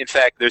 and in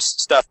fact, there's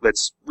stuff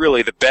that's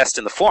really the best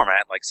in the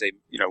format. Like, say,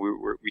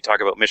 we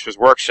talk about Mishra's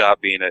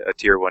Workshop being a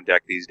tier 1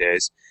 deck these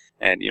days,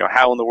 and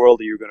how in the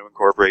world are you going to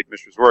incorporate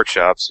Mishra's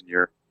Workshops in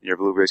your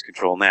blue-based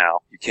control now?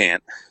 You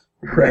can't.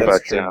 Right.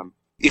 But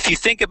if you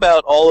think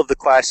about all of the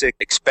classic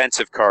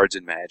expensive cards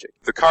in Magic,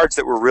 the cards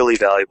that were really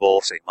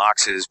valuable, say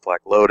Moxes,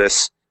 Black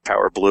Lotus,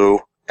 Power Blue,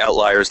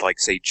 outliers like,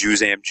 say,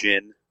 Juzam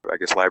Jin, I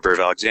guess Library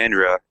of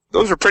Alexandria,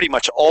 those were pretty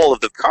much all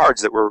of the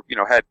cards that were,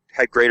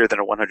 had greater than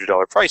a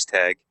 $100 price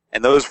tag,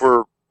 and those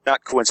were,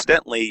 not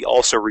coincidentally,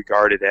 also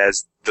regarded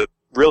as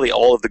really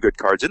all of the good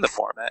cards in the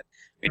format.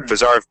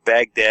 Bazaar of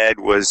Baghdad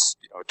was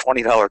a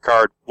 $20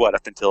 card,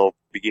 up until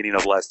beginning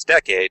of last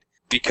decade,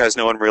 because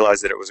no one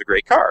realized that it was a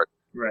great card.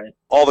 Right.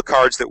 All the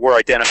cards that were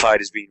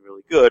identified as being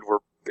really good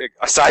were,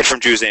 aside from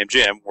Juzam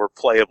Jim, were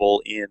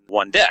playable in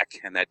one deck,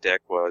 and that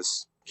deck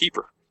was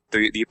Keeper.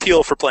 The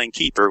appeal for playing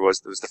Keeper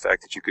was the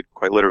fact that you could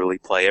quite literally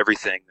play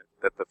everything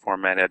that the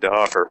format had to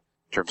offer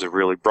in terms of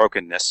really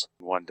brokenness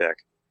in one deck.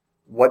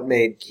 What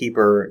made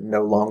Keeper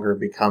no longer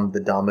become the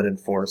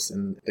dominant force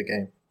in the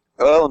game?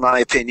 Well, in my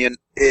opinion,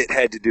 it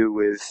had to do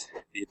with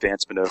the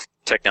advancement of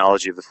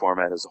technology of the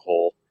format as a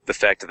whole. The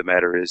fact of the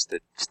matter is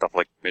that stuff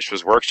like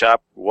Mishra's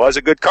Workshop was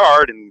a good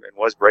card and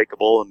was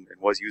breakable and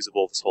was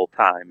usable this whole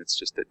time. It's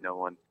just that no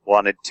one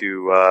wanted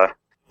to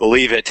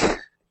believe it.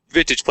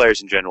 Vintage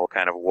players in general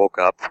kind of woke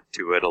up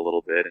to it a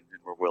little bit and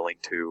were willing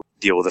to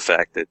deal with the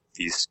fact that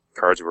these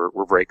cards were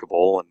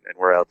breakable and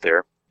were out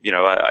there.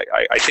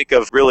 I think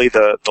of really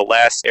the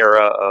last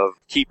era of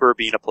Keeper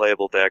being a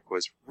playable deck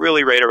was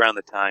really right around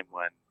the time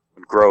when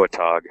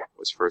Groatog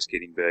was first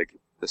getting big.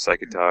 The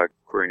Psychotog,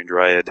 Quirion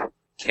Dryad,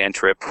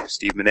 Cantrip,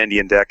 Steve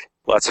Menendian deck.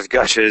 Lots of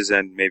gushes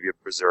and maybe a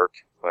Berserk,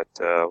 but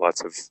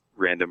lots of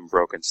random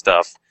broken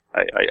stuff.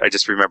 I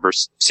just remember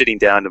sitting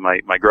down to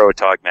my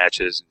Groatog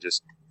matches and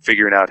just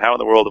figuring out how in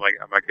the world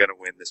am I going to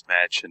win this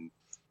match, and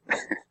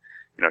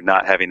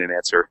not having an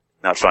answer,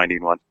 not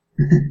finding one.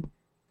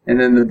 And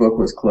then the book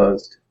was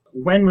closed.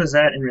 When was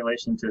that in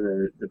relation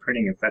to the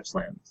printing of Fetch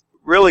Lands?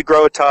 Really,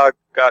 Groatog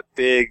got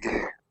big.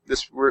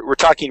 We're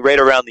talking right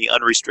around the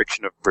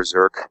unrestriction of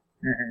Berserk.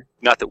 Mm-hmm.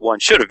 Not that one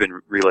should have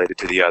been related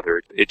to the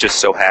other. It just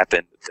so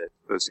happened that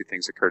those two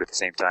things occurred at the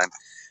same time.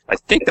 I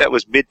think that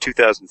was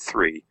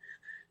mid-2003.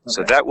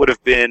 So that would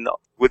have been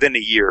within a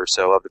year or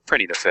so of the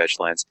printing of Fetch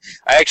Lands.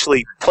 I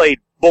actually played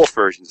both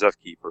versions of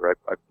Keeper.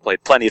 I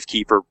played plenty of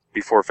Keeper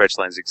before Fetch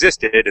Lands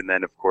existed, and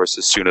then, of course,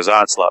 as soon as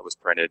Onslaught was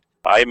printed,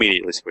 I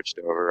immediately switched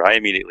over. I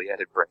immediately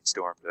added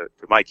Brainstorm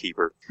to my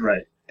Keeper.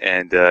 Right.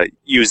 And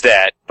used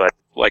that, but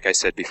like I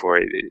said before,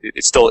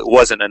 it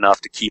wasn't enough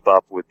to keep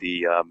up with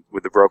the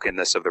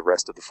brokenness of the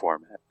rest of the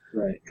format.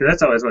 Right, because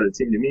that's always what it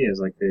seemed to me is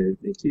like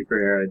the Keeper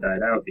era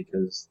died out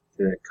because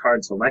the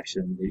card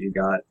selection that you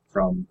got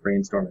from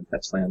Brainstorm and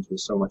Fetch Lands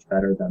was so much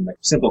better than the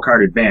simple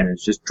card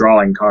advantage, just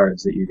drawing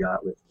cards that you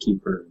got with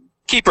Keeper.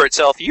 Keeper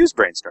itself used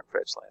Brainstorm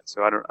Fetch Lands,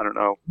 so I don't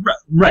know.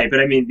 Right, but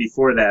I mean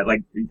before that,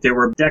 like there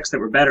were decks that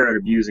were better at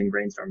abusing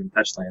Brainstorm and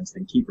Fetch Lands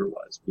than Keeper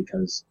was,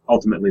 because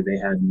ultimately they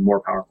had more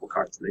powerful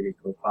cards that they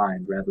could go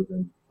find rather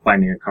than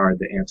finding a card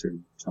that answered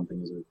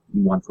something as a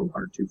 1 for 1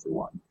 or 2 for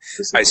 1.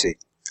 I see.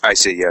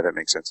 Yeah, that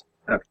makes sense.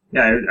 Okay.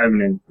 Yeah, I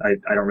mean, I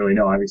don't really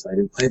know. Obviously, I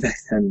didn't play back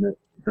then.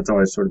 That's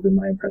always sort of been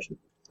my impression.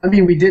 I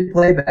mean, we did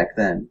play back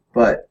then,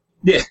 but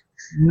yeah,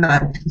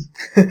 not.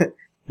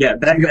 Yeah,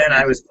 back then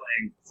I was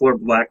playing 4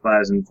 Black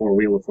Flies and 4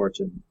 Wheel of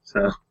Fortune.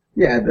 So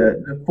yeah,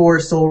 the 4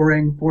 Soul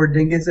Ring, 4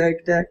 Dingus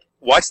Egg deck.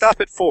 Why stop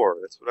at 4?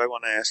 That's what I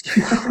want to ask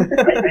you.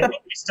 I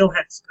think we still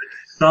had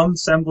some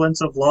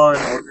semblance of law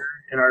and order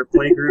in our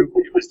play group.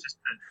 It was just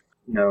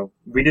that,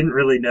 we didn't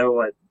really know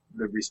what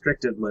the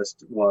restricted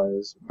list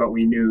was, but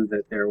we knew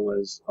that there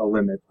was a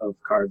limit of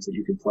cards that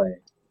you could play.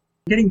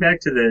 Getting back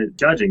to the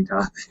judging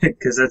topic,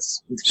 because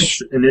that's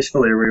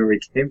initially where we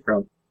came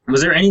from.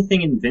 Was there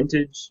anything in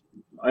Vintage,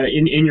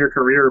 in your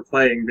career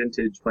playing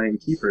Vintage, playing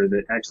Keeper,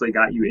 that actually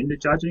got you into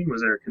judging?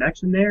 Was there a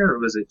connection there, or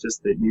was it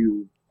just that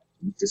you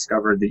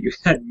discovered that you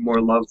had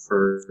more love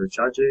for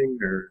judging,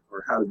 or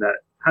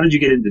how did you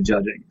get into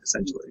judging,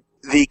 essentially?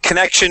 The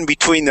connection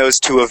between those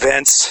two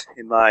events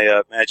in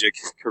my Magic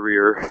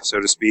career, so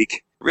to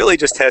speak, really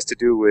just has to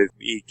do with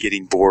me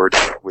getting bored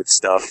with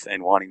stuff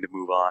and wanting to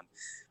move on.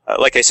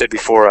 Like I said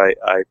before,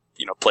 I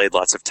played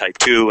lots of Type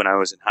 2 when I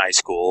was in high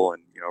school,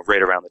 and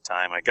right around the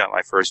time I got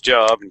my first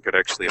job and could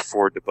actually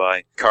afford to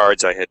buy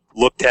cards I had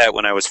looked at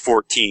when I was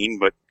 14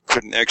 but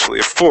couldn't actually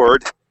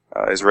afford,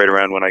 is right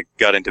around when I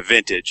got into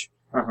Vintage.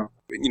 Uh-huh.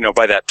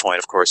 By that point,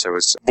 of course, I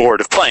was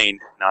bored of playing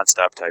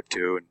nonstop Type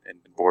 2 and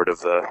bored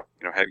of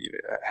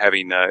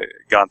having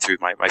gone through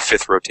my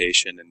fifth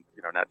rotation and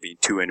not being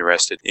too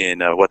interested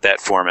in what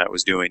that format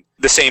was doing.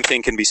 The same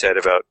thing can be said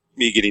about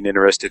me getting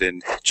interested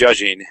in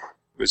judging.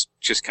 Was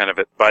just kind of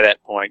by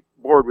that point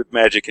bored with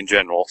Magic in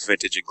general,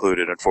 Vintage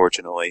included,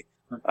 unfortunately,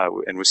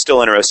 and was still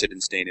interested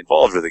in staying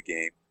involved with the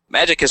game.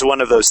 Magic is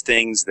one of those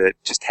things that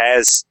just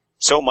has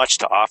so much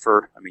to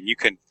offer. I mean, you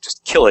can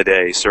just kill a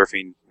day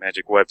surfing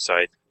Magic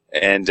website,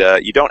 and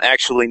you don't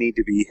actually need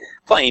to be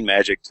playing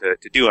Magic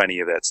to do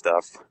any of that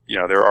stuff.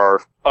 There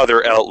are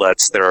other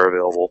outlets that are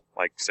available,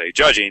 like, say,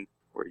 judging,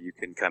 where you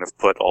can kind of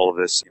put all of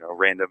this,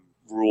 random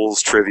rules,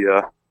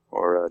 trivia,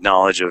 or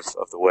knowledge of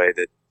the way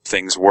that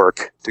things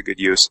work to good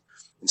use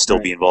and still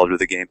be involved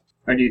with the game.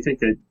 Or do you think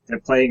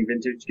that playing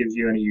Vintage gives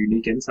you any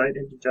unique insight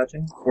into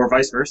judging, or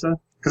vice versa?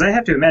 Because I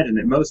have to imagine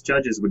that most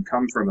judges would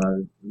come from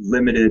a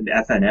limited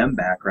FNM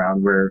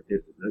background, where,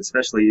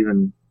 especially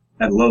even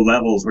at low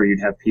levels, where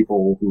you'd have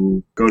people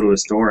who go to a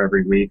store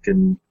every week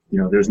and,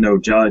 there's no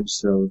judge,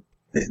 so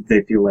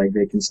they feel like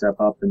they can step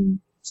up and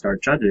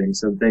start judging.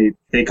 So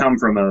they come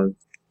from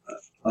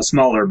a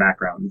smaller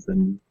background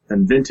than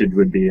Vintage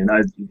would be, and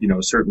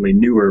certainly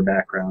newer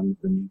background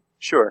than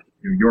Sure.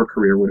 Your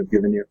career would have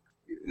given you.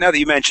 Now that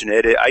you mention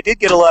it, I did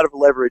get a lot of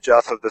leverage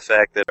off of the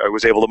fact that I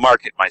was able to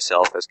market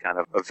myself as kind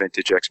of a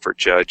Vintage expert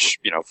judge,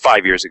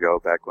 5 years ago,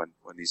 back when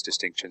these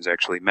distinctions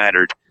actually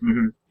mattered.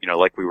 Mm-hmm.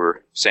 Like we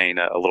were saying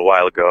a little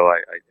while ago,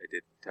 I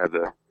did have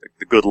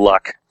the good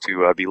luck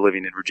to be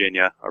living in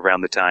Virginia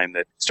around the time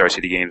that Star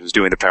City Games was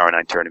doing the Power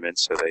 9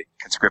 tournaments, so they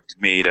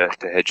conscripted me to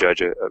head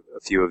judge a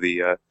few of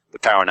the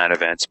Power 9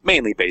 events,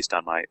 mainly based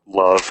on my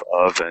love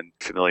of and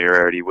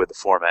familiarity with the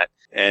format.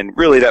 And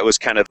really that was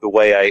kind of the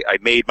way I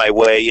made my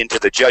way into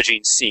the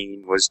judging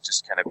scene, was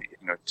just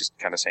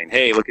kind of saying,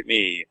 hey, look at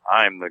me,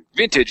 I'm the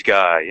Vintage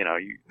guy,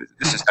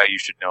 this is how you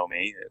should know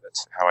me.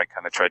 That's how I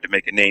kind of tried to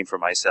make a name for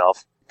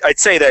myself. I'd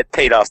say that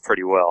paid off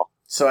pretty well.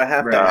 So I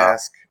have to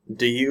ask,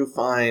 do you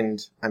find,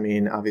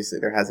 obviously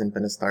there hasn't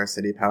been a Star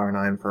City Power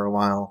 9 for a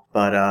while,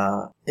 but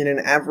in an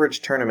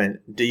average tournament,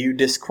 do you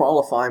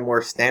disqualify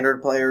more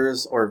standard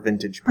players or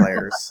Vintage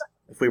players?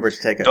 If we were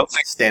to take a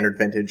standard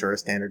Vintage or a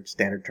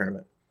standard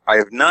tournament. I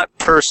have not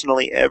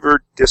personally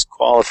ever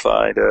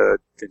disqualified a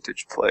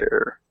Vintage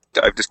player.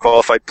 I've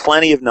disqualified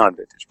plenty of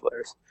non-Vintage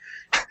players.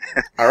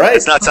 All right.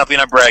 It's not something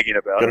I'm bragging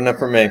about. Good enough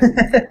for me.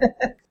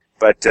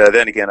 But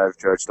then again, I've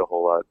judged a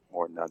whole lot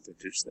more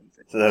non-Vintage than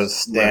Vintage. So those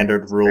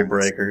standard rule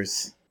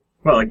breakers.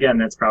 Well, again,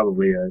 that's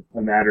probably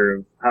a matter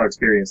of how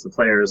experienced the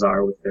players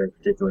are with their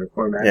particular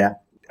format. Yeah.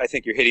 I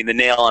think you're hitting the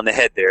nail on the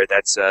head there.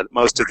 That's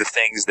most of the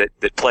things that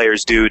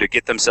players do to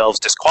get themselves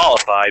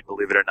disqualified,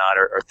 believe it or not,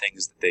 are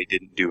things that they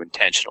didn't do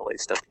intentionally.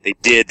 Stuff they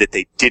did that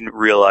they didn't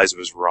realize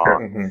was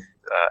wrong. Mm-hmm.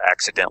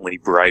 Accidentally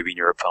bribing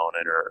your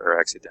opponent or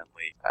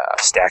accidentally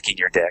stacking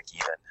your deck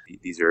even.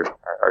 These are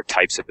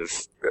types of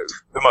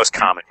the most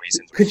common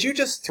reasons. Could you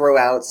just throw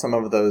out some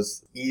of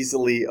those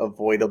easily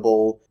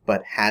avoidable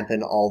but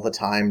happen all the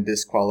time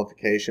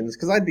disqualifications?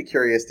 Because I'd be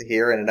curious to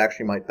hear, and it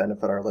actually might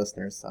benefit our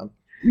listeners some.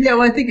 Yeah,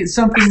 well, I think it's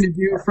something to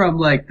do from,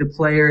 the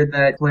player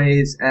that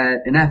plays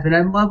at an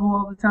F&M level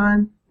all the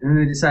time, and then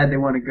they decide they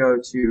want to go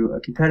to a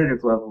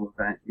competitive level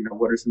event.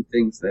 What are some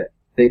things that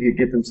they could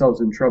get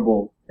themselves in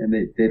trouble, and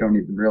they don't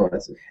even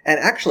realize it. And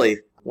actually,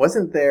 was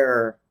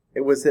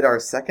it our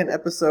second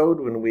episode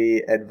when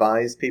we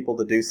advised people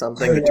to do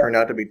something that turned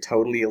out to be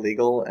totally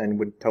illegal and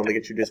would totally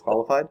get you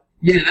disqualified?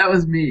 Yeah, that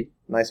was me.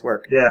 Nice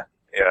work. Yeah.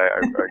 Yeah,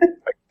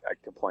 I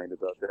complained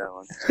about that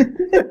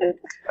one.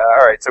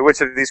 All right, so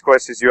which of these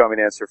questions do you want me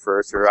to answer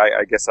first, or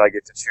I guess I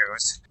get to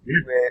choose?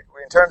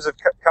 In terms of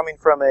coming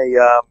from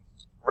a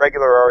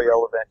regular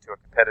REL event to a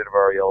competitive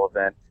REL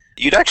event,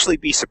 you'd actually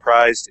be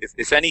surprised.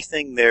 If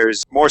anything,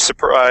 there's more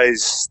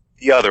surprise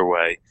the other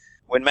way.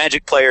 When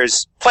Magic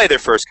players play their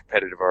first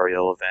competitive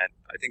REL event,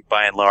 I think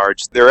by and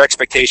large, their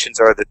expectations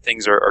are that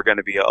things are going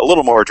to be a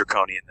little more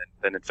draconian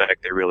than in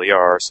fact they really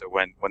are. So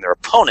when their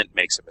opponent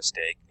makes a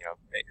mistake,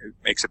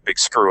 makes a big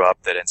screw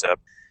up that ends up,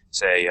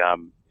 say,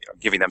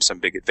 giving them some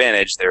big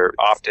advantage, they're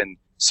often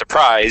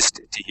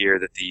surprised to hear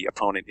that the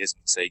opponent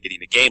isn't, say,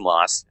 getting a game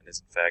loss, and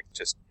is in fact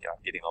just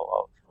getting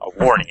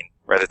a warning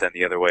rather than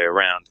the other way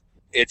around.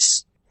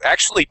 It's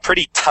actually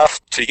pretty tough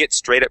to get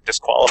straight up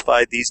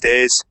disqualified these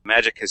days.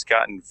 Magic has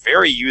gotten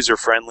very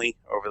user-friendly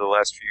over the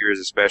last few years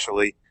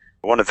especially.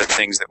 One of the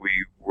things that we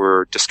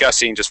were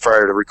discussing just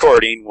prior to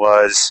recording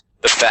was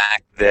the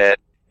fact that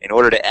in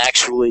order to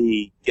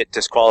actually get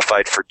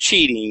disqualified for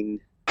cheating,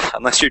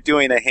 unless you're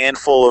doing a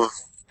handful of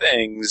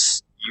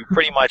things, you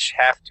pretty much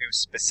have to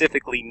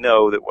specifically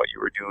know that what you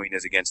were doing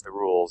is against the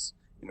rules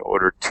in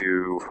order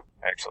to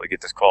actually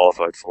get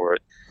disqualified for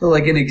it. So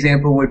like an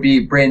example would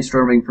be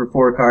brainstorming for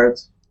 4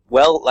 cards.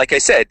 Well, like I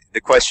said,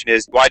 the question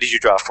is, why did you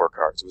draw 4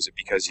 cards? Was it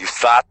because you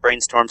thought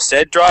Brainstorm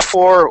said draw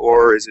 4,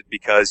 or is it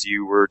because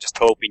you were just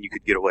hoping you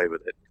could get away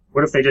with it?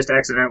 What if they just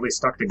accidentally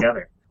stuck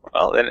together?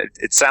 Well, then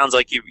it sounds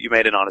like you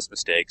made an honest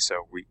mistake,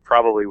 so we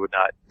probably would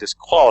not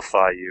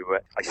disqualify you.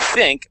 I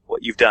think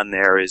what you've done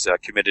there is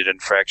committed an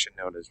infraction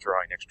known as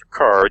drawing extra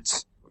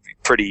cards. It would be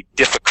pretty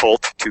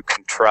difficult to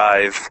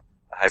contrive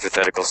a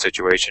hypothetical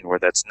situation where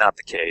that's not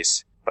the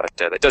case. But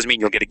that doesn't mean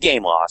you'll get a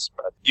game loss,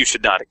 but you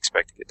should not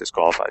expect to get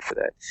disqualified for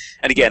that.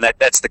 And again,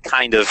 that's the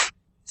kind of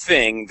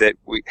thing that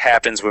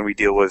happens when we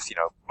deal with,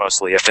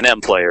 mostly F&M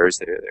players.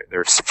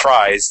 They're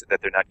surprised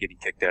that they're not getting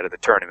kicked out of the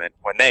tournament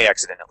when they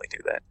accidentally do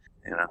that,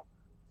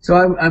 So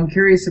I'm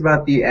curious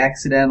about the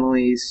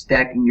accidentally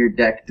stacking your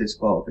deck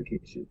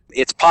disqualification.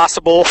 It's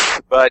possible,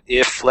 but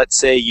if, let's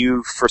say,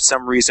 you, for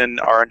some reason,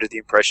 are under the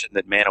impression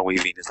that mana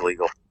weaving is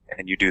legal,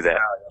 and you do that,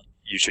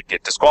 you should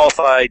get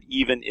disqualified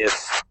even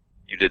if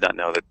you did not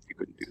know that you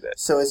couldn't do that.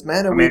 So is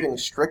mana weaving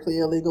strictly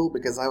illegal?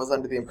 Because I was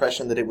under the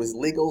impression that it was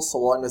legal so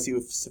long as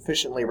you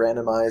sufficiently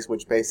randomized,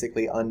 which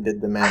basically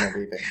undid the mana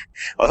weaving.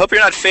 Well, I hope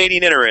you're not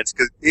feigning ignorance,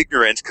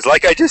 because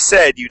like I just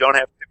said, you don't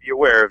have to be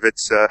aware of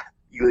its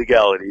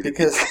illegality.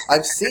 Because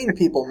I've seen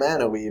people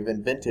mana weave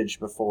in Vintage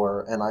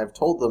before, and I've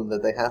told them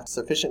that they have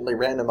sufficiently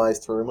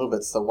randomized to remove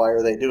it, so why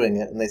are they doing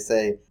it? And they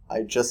say,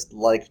 I just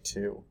like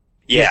to.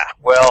 Yeah,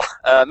 well,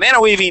 mana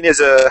weaving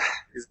is an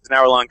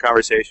hour-long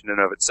conversation in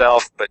and of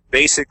itself, but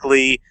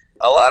basically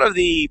a lot of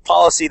the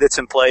policy that's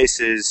in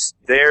place is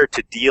there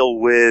to deal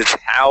with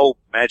how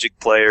Magic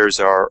players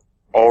are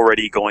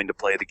already going to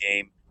play the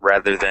game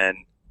rather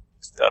than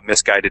a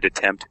misguided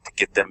attempt to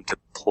get them to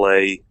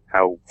play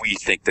how we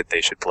think that they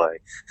should play.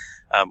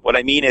 What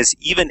I mean is,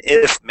 even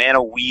if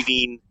mana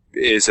weaving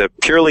is a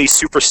purely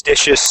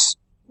superstitious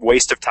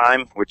waste of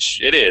time,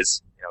 which it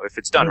is, if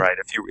it's done right,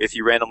 if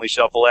you randomly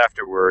shuffle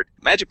afterward,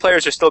 Magic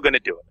players are still going to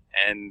do it,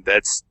 and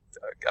that's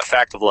a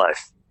fact of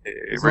life.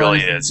 It really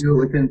is. Do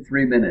it within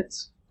 3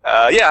 minutes.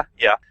 Yeah.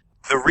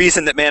 The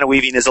reason that mana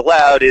weaving is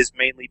allowed is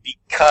mainly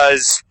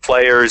because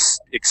players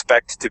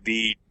expect to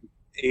be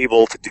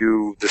able to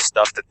do the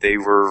stuff that they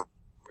were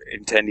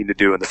intending to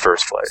do in the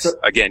first place. So,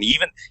 again,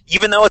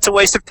 even though it's a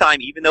waste of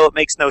time, even though it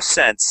makes no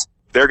sense,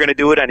 they're going to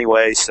do it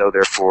anyway, so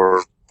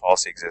therefore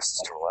policy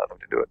exists to allow them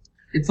to do it.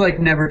 It's like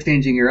never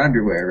changing your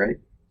underwear, right?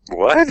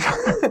 What?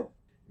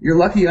 Your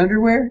lucky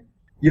underwear?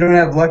 You don't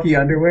have lucky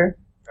underwear?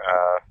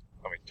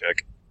 Let me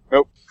check.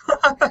 Nope.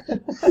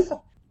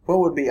 What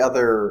would be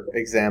other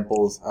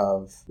examples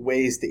of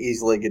ways to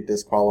easily get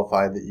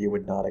disqualified that you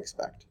would not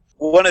expect?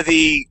 One of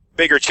the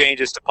bigger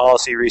changes to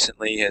policy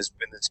recently has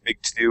been this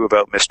big to-do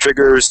about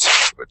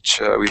mistriggers,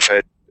 which we've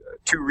had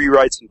 2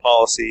 rewrites in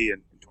policy in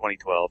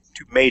 2012,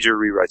 2 major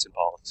rewrites in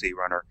policy.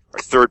 We're on our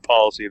 3rd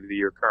policy of the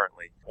year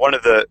currently. One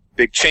of the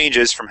big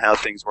changes from how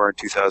things were in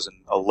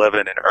 2011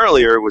 and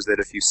earlier was that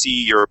if you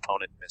see your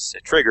opponent miss a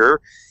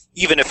trigger,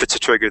 even if it's a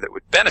trigger that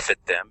would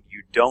benefit them,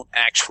 you don't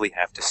actually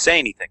have to say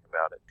anything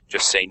about it.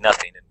 Just say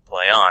nothing and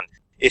play on.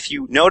 If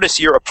you notice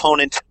your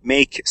opponent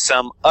make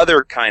some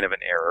other kind of an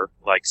error,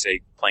 like,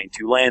 say, playing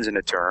 2 lands in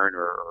a turn,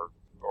 or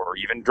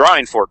even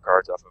drawing 4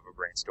 cards off of a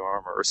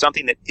brainstorm, or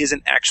something that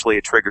isn't actually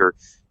a trigger,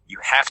 you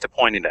have to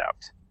point it out.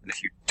 And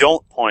if you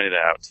don't point it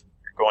out,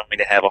 you're going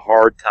to have a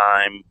hard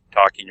time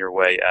talking your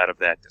way out of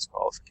that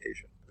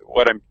disqualification.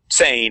 What I'm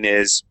saying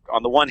is,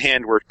 on the one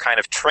hand, we're kind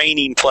of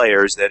training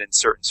players that in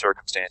certain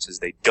circumstances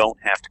they don't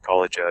have to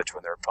call a judge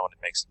when their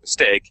opponent makes a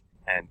mistake,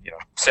 and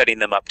setting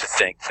them up to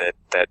think that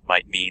that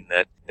might mean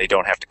that they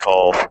don't have to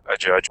call a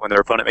judge when their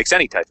opponent makes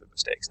any type of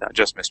mistakes, not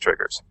just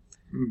mistriggers.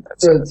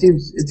 So it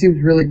seems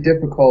really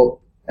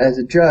difficult as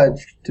a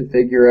judge to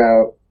figure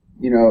out,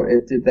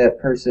 did that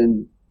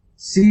person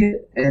see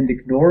it and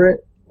ignore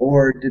it,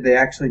 or did they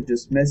actually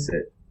just miss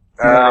it?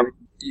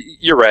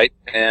 You're right,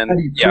 and how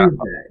do you prove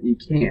that? You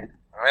can't.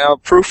 Well,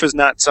 proof is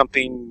not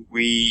something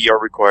we are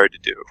required to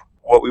do.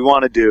 What we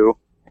want to do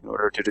in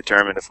order to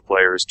determine if a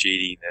player is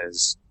cheating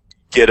is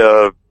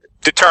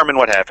determine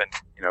what happened.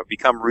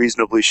 Become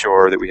reasonably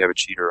sure that we have a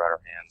cheater on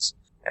our hands,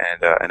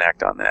 and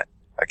act on that.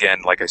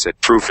 Again, like I said,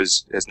 proof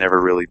has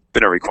never really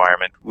been a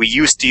requirement. We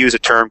used to use a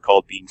term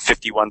called being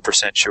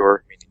 51%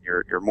 sure, meaning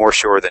you're more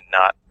sure than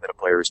not that a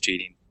player is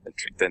cheating,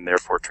 then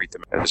therefore treat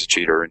them as a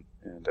cheater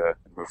and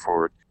move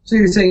forward. So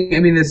you're saying,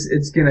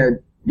 it's going to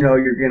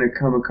you're going to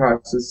come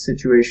across a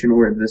situation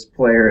where this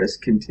player is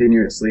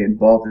continuously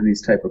involved in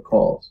these type of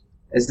calls.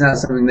 It's not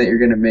something that you're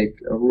going to make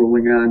a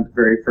ruling on the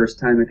very first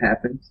time it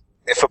happens.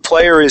 If a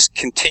player is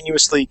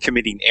continuously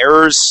committing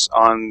errors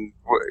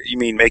you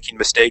mean making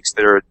mistakes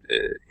that are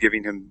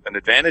giving him an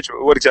advantage?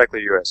 What exactly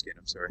are you asking?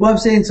 I'm sorry. Well, I'm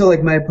saying, so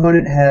like my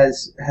opponent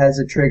has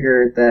a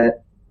trigger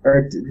that,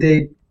 or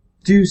they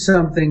do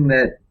something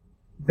that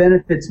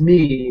benefits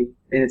me,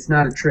 and it's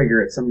not a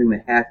trigger, it's something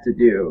they have to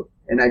do,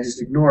 and I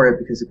just ignore it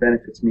because it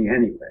benefits me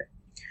anyway.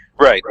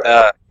 Right.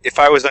 If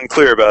I was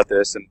unclear about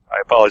this, and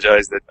I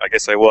apologize that I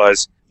guess I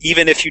was,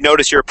 even if you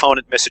notice your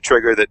opponent miss a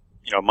trigger that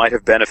might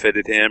have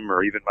benefited him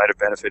or even might have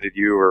benefited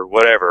you or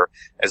whatever,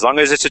 as long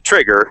as it's a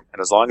trigger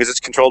and as long as it's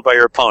controlled by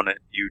your opponent,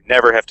 you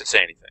never have to say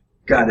anything.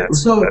 Got it.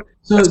 So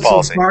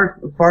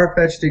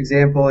far-fetched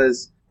example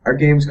is our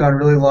game's gone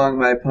really long.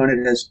 My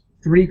opponent has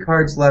 3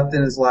 cards left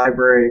in his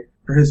library.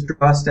 For his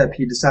draw step,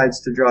 he decides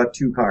to draw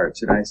 2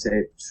 cards, and I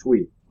say,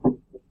 sweet.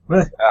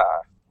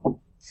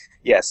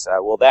 Yes.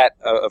 Well, that,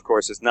 of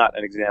course, is not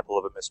an example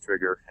of a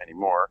mistrigger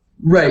anymore.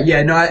 Right,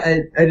 yeah. No,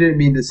 I didn't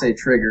mean to say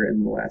trigger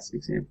in the last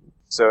example.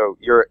 So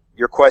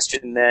your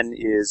question then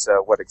is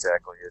what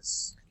exactly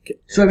is?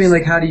 So I mean,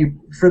 like, how do you,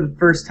 for the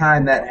first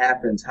time that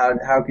happens,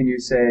 how can you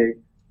say,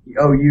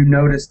 oh, you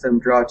noticed them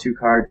draw 2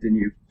 cards and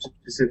you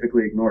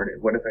specifically ignored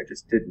it? What if I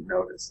just didn't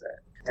notice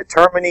that?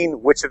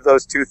 Determining which of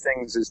those 2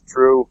 things is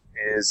true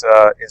is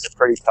a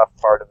pretty tough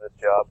part of this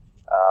job.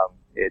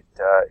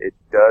 It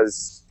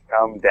does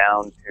come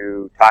down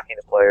to talking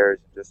to players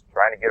and just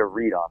trying to get a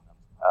read on them.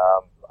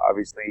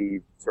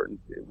 Obviously,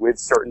 with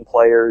certain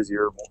players,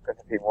 you're going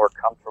to be more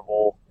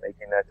comfortable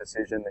making that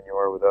decision than you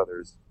are with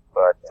others.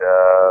 But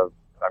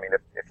I mean,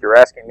 if you're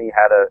asking me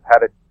how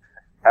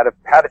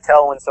to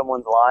tell when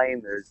someone's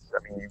lying,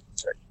 you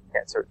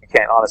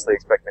can't honestly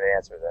expect me to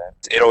answer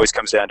that. It always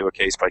comes down to a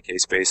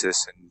case-by-case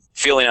basis and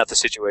feeling out the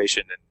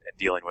situation and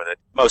dealing with it.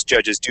 Most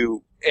judges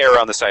do err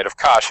on the side of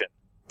caution,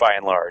 by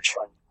and large.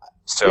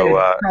 So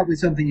it's probably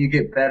something you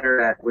get better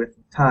at with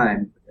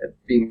time, at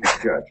being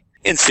a judge.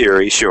 In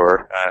theory,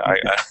 sure. I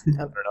don't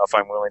know if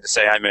I'm willing to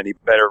say I'm any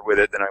better with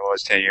it than I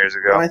was 10 years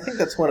ago. Well, I think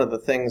that's one of the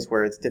things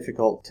where it's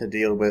difficult to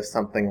deal with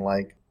something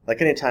like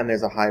anytime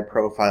there's a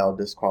high-profile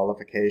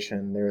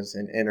disqualification, there's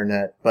an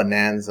internet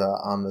bonanza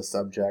on the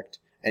subject,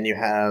 and you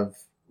have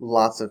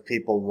lots of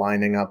people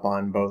lining up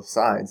on both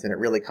sides, and it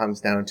really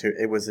comes down to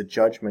it was a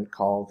judgment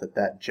call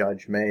that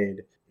judge made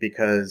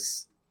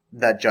because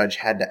that judge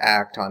had to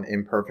act on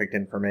imperfect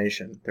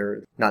information.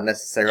 There's not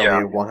necessarily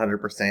a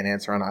 100%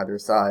 answer on either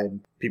side.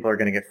 People are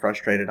going to get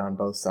frustrated on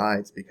both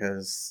sides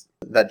because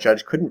that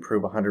judge couldn't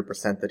prove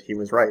 100% that he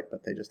was right,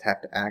 but they just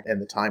have to act in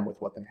the time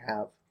with what they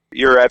have.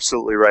 You're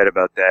absolutely right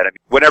about that. I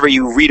mean, whenever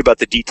you read about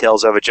the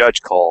details of a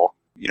judge call,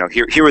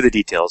 here are the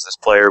details. This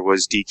player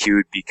was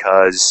DQ'd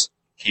because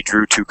he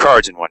drew 2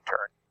 cards in one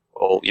turn.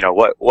 Well,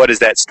 what does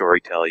that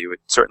story tell you? It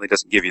certainly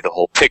doesn't give you the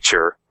whole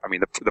picture. I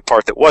mean, the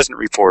part that wasn't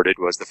reported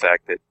was the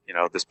fact that,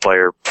 this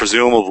player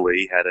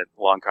presumably had a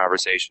long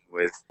conversation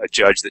with a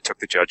judge that took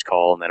the judge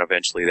call and then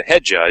eventually the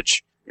head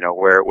judge,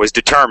 where it was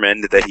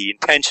determined that he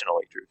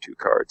intentionally drew 2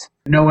 cards.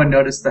 No one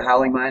noticed the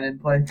howling mine in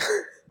play?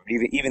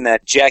 Even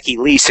that Jackie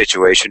Lee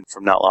situation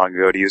from not long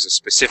ago, to use a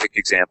specific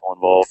example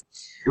involved.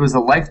 It was a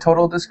life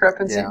total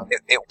discrepancy? Yeah.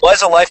 It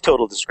was a life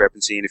total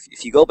discrepancy, and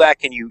if you go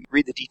back and you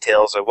read the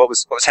details of what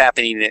was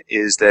happening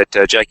is that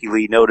Jackie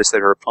Lee noticed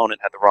that her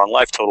opponent had the wrong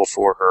life total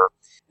for her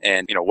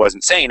and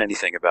wasn't saying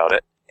anything about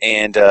it,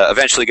 and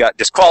eventually got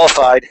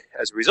disqualified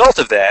as a result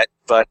of that.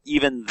 But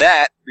even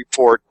that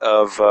report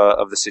of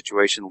the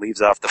situation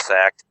leaves off the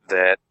fact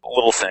that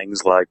little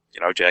things like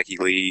Jackie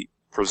Lee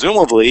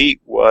presumably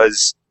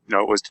was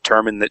it was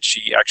determined that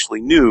she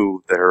actually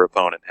knew that her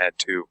opponent had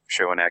to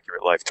show an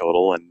accurate life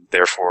total and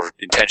therefore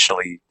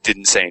intentionally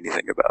didn't say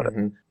anything about it.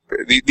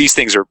 Mm-hmm. These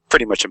things are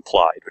pretty much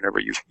implied whenever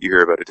you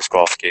hear about a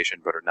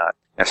disqualification, but are not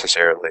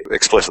necessarily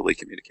explicitly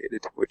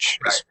communicated, which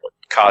is what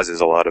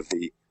causes a lot of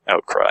the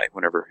outcry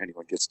whenever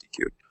anyone gets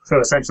DQ'd. So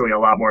essentially a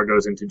lot more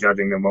goes into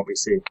judging than what we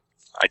see.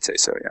 I'd say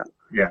so, yeah.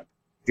 Yeah.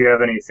 Do you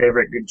have any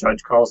favorite good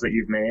judge calls that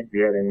you've made? Do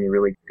you have any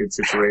really good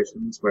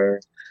situations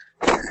where...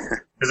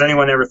 Has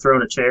anyone ever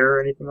thrown a chair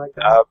or anything like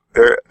that?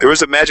 There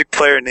was a Magic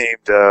player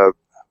named,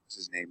 what's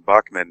his name?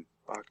 Bachman.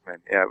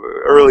 Yeah,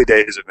 early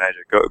days of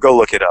Magic. Go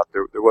look it up.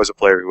 There was a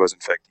player who was in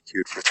fact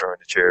DQ'd for throwing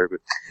a chair, but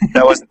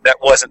that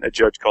wasn't a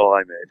judge call I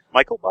made.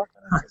 Michael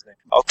Bachman, that's his name.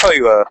 I'll tell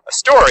you a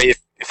story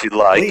if you'd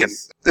like. Please. And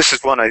this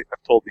is one I've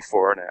told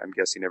before, and I'm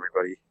guessing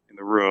everybody in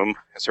the room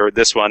has heard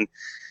this one.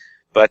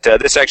 But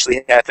this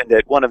actually happened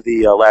at one of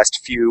the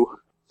last few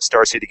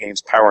Star City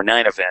Games Power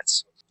 9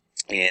 events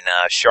in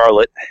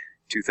Charlotte,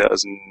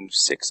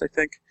 2006, I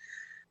think,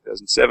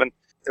 2007.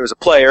 There was a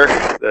player.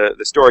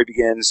 The story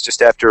begins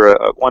just after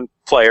one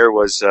player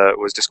was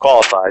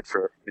disqualified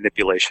for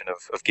manipulation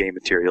of game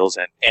materials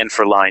and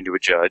for lying to a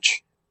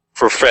judge,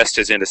 professed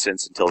his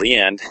innocence until the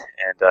end,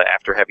 and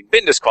after having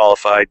been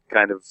disqualified,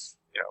 kind of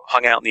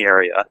hung out in the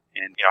area,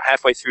 and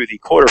halfway through the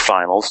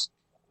quarterfinals,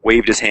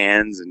 waved his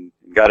hands and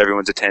got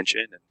everyone's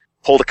attention and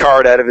pulled a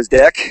card out of his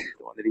deck,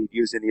 the one that he'd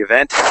used in the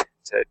event.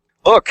 Said,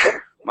 "Look,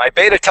 my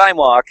beta time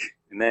lock,"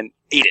 and then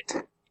ate it.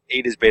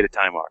 Ate his beta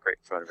time lock right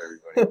in front of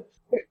everybody.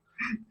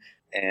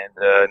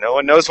 And no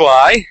one knows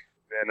why.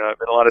 Been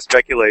a lot of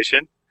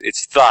speculation.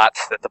 It's thought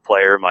that the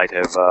player might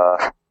have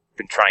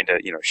been trying to,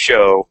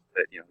 show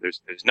that,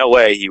 there's no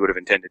way he would have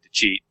intended to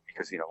cheat,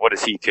 because, what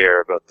does he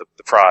care about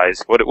the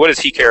prize? What does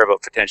he care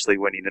about potentially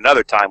winning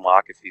another time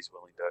lock if he's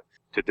willing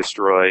to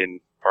destroy and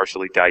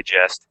partially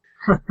digest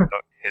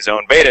his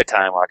own beta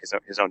time lock,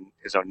 his own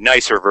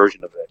nicer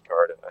version of that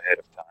card ahead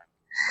of time?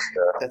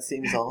 That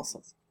seems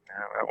awesome.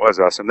 That was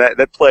awesome.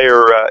 That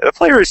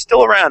player is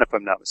still around, if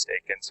I'm not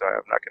mistaken. So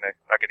I'm not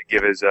gonna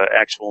give his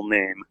actual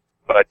name,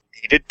 but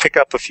he did pick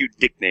up a few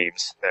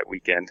nicknames that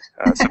weekend.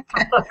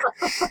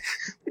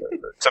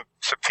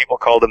 Some people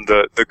called him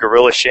the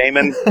Gorilla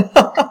Shaman.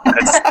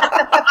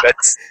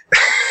 That's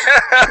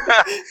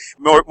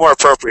more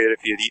appropriate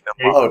if he had eaten a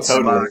Oh,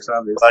 totally.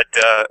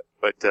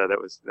 But that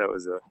was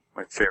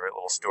my favorite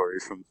little story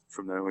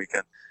from that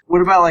weekend.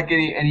 What about like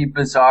any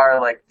bizarre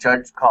like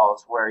judge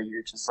calls where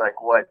you're just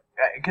like, what?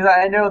 Because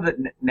I know that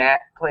Nat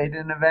played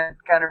an event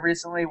kind of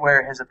recently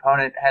where his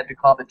opponent had to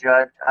call the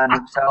judge on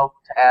himself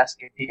to ask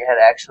if he had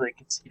actually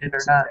conceded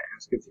or not.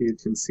 Ask if he had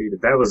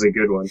conceded. That was a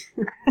good one.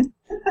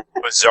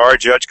 Bizarre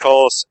judge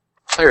calls.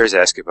 Players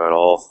ask about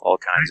all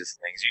kinds of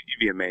things.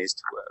 You'd be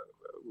amazed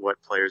what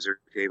players are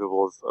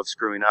capable of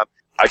screwing up.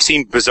 I've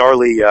seen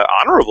bizarrely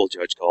honorable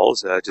judge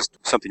calls. Just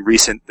something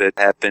recent that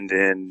happened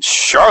in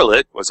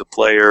Charlotte was a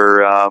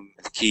player.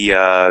 He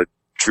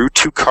drew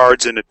 2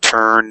 cards in a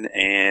turn,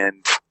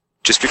 and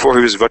just before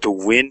he was about to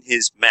win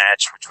his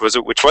match,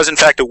 which was in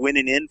fact a win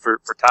and in for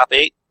top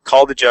 8,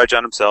 called the judge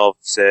on himself.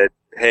 Said,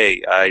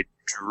 "Hey, I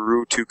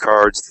drew 2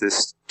 cards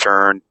this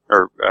turn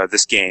or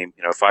this game.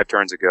 5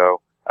 turns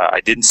ago. I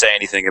didn't say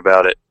anything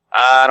about it.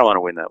 I don't want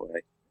to win that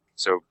way.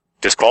 So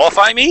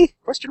disqualify me?"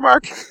 Question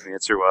mark. The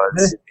answer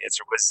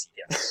was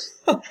yes.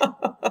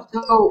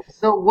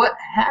 So what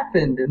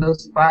happened in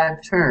those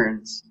 5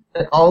 turns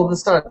that all of a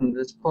sudden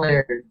this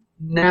player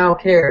now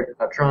cared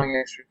about drawing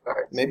extra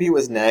cards? Maybe he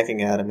was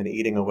nagging at him and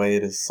eating away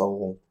at his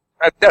soul.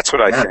 That's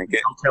what I think.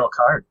 Telltale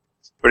card.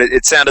 But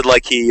it sounded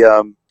like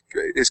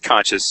his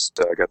conscience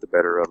got the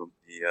better of him.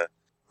 He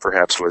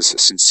perhaps was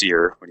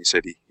sincere when he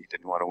said he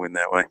didn't want to win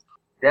that way.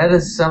 That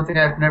is something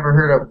I've never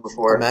heard of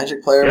before. A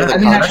Magic player with a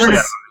I've conscience?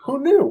 heard Who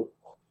knew?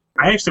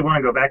 I actually want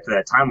to go back to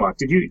that time walk.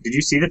 Did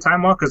you see the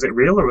time walk? Was it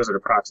real or was it a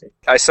proxy?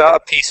 I saw a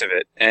piece of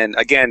it, and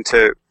again,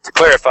 to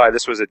clarify,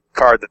 this was a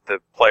card that the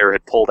player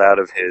had pulled out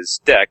of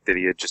his deck that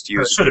he had just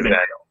used. It should have been that.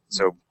 real.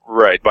 So,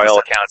 right, by all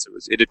accounts,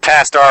 it had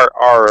passed our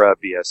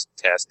BS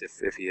test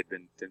if he had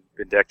been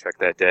deck checked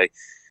that day.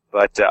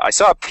 But I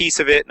saw a piece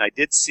of it, and I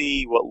did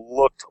see what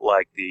looked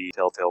like the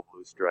Telltale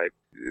Blue Stripe.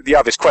 The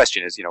obvious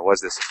question is,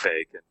 was this a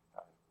fake? And,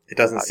 It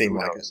doesn't seem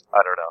like it.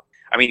 I don't know.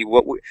 I mean,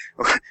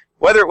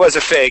 whether it was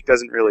a fake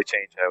doesn't really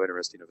change how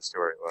interesting of a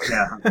story it was.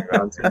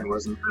 Yeah, it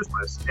wasn't the first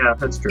place. Yeah,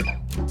 that's true.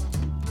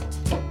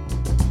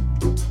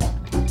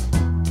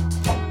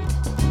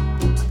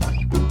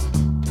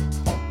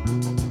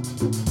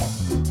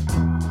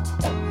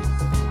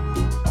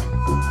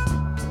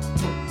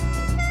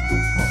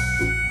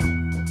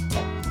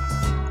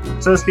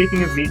 So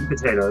speaking of meat and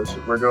potatoes,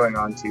 we're going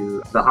on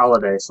to the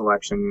holiday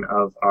selection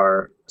of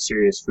our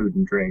serious food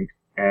and drink,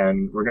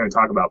 and we're going to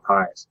talk about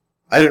pies.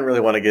 I didn't really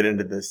want to get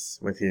into this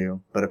with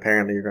you, but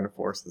apparently you're going to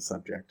force the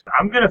subject.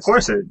 I'm going to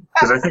force it,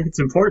 because I think it's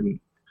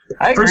important.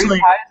 I agree. Personally,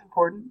 Pie is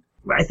important.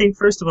 I think,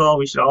 first of all,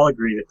 we should all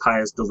agree that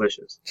pie is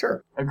delicious.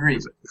 Sure.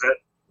 Agreed.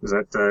 Is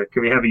that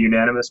can we have a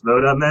unanimous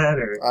vote on that?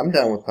 Or I'm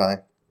down with pie.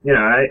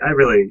 I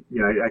really,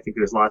 I think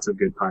there's lots of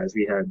good pies.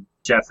 We had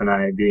Jeff and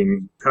I,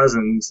 being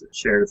cousins,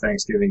 shared a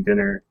Thanksgiving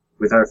dinner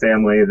with our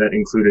family that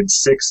included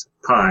 6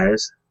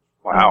 pies.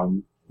 Wow.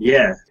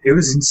 Yeah, it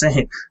was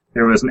insane.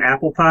 There was an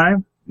apple pie.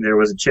 There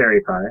was a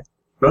cherry pie.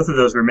 Both of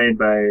those were made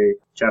by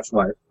Jeff's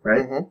wife,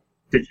 right? Mm-hmm.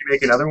 Did you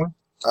make another one?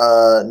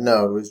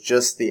 No, it was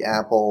just the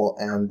apple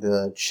and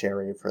the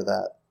cherry for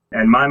that.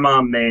 And my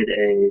mom made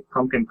a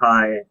pumpkin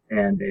pie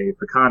and a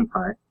pecan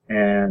pie.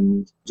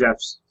 And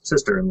Jeff's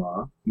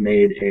sister-in-law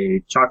made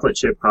a chocolate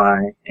chip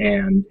pie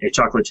and a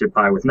chocolate chip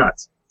pie with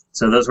nuts.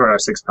 So those were our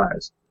 6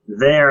 pies.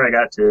 There I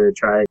got to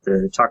try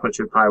the chocolate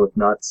chip pie with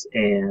nuts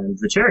and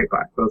the cherry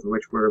pie, both of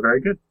which were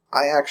very good.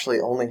 I actually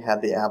only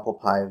had the apple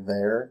pie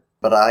there,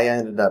 but I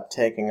ended up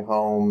taking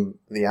home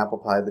the apple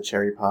pie, the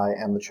cherry pie,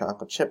 and the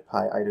chocolate chip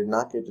pie. I did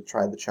not get to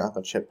try the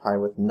chocolate chip pie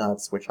with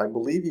nuts, which I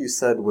believe you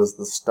said was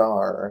the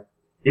star.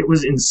 It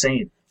was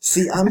insane.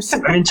 See, I mean,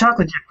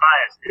 chocolate chip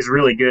pie is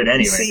really good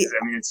anyway. See,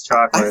 I mean, it's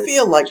chocolate. I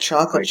feel like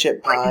chocolate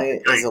chip pie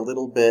is a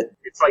little bit...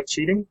 It's like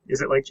cheating?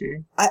 Is it like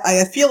cheating?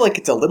 I feel like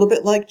it's a little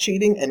bit like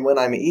cheating, and when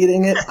I'm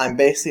eating it, I'm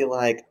basically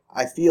like,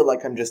 I feel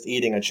like I'm just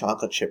eating a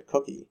chocolate chip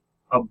cookie.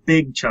 A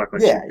big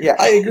chocolate chip. Yeah,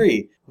 I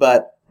agree,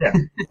 but yeah.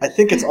 I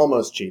think it's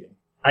almost cheating.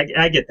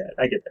 I get that.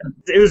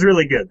 It was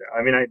really good, though.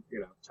 I mean,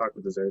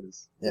 chocolate dessert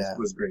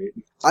was great.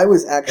 I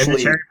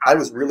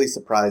was really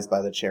surprised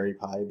by the cherry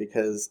pie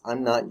because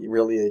I'm not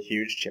really a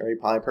huge cherry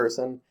pie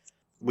person.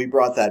 we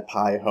brought that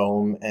pie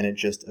home and it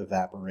just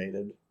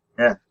evaporated.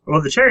 Yeah.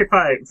 Well, the cherry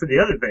pie, for the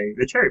other thing,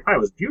 the cherry pie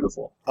was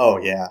beautiful. Oh,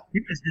 yeah.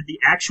 You guys did the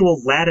actual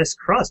lattice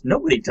crust.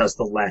 Nobody does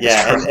the lattice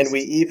Yeah, crust. and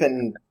we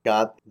even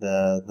got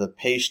the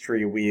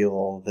pastry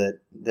wheel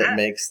that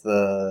makes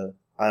the,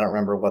 I don't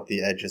remember what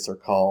the edges are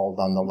called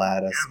on the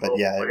lattice, but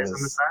yeah, on the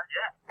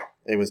side,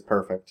 it was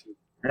perfect.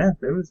 Yeah,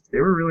 they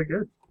were really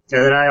good.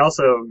 And then I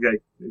also,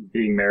 like,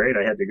 being married,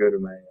 I had to go to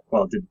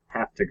didn't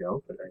have to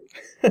go, but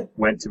I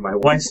went to my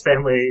wife's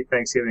family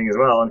Thanksgiving as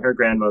well, and her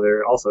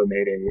grandmother also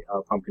made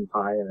a pumpkin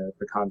pie and a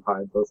pecan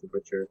pie, both of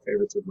which are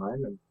favorites of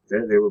mine, and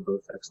they were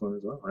both excellent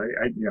as well.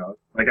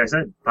 Like I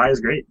said, pie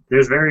is great.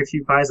 There's very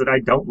few pies that I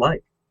don't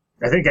like.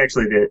 I think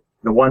actually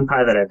the one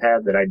pie that I've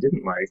had that I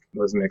didn't like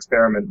was an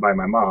experiment by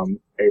my mom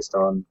based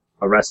on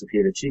a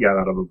recipe that she got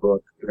out of a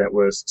book that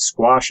was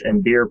squash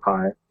and beer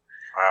pie.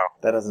 Wow.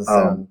 That doesn't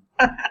sound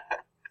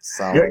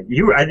solid.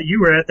 Yeah, you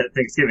were at that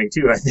Thanksgiving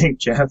too, I think,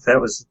 Jeff. That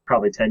was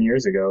probably 10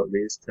 years ago at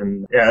least.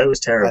 And yeah, it was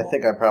terrible. I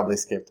think I probably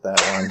skipped that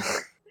one.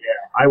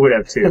 Yeah, I would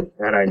have too,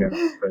 had I known.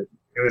 But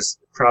it was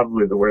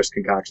probably the worst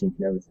concoction you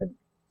can ever think.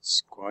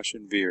 Squash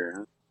and beer,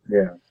 huh?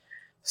 Yeah.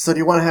 So do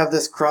you want to have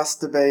this crust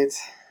debate?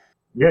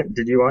 Yeah,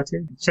 did you want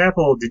to?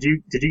 Chapel, did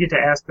you get to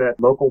ask that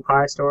local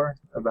pie store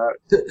about...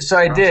 So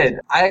I did.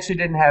 I actually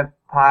didn't have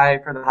pie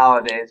for the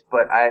holidays,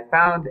 but I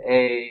found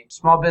a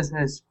small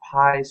business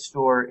pie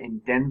store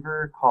in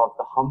Denver called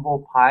the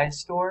Humble Pie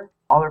Store.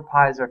 All their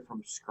pies are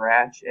from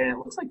scratch, and it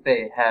looks like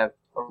they have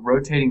a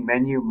rotating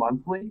menu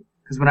monthly.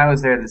 Because when I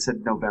was there, they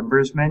said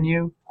November's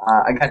menu.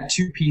 I got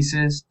 2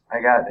 pieces. I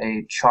got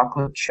a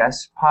chocolate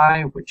chess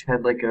pie, which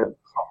had like a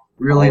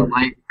really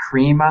light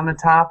cream on the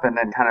top, and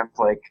then kind of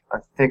like a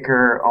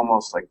thicker,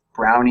 almost like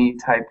brownie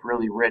type,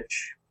 really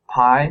rich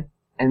pie.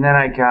 And then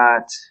I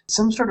got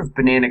some sort of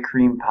banana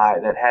cream pie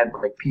that had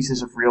like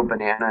pieces of real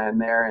banana in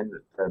there, and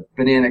the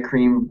banana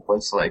cream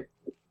was like,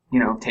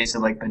 tasted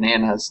like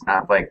bananas,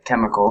 not like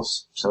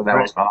chemicals. So that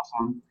was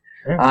awesome.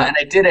 Yeah. And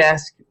I did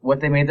ask what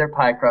they made their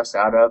pie crust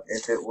out of,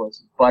 if it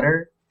was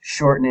butter,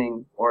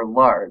 shortening, or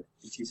lard.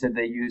 And she said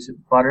they use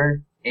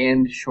butter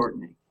and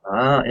shortening.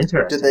 Ah,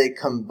 interesting. Did they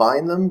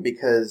combine them?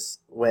 Because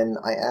when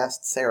I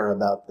asked Sarah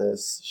about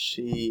this,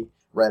 she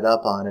read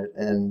up on it,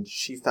 and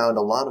she found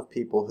a lot of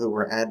people who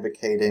were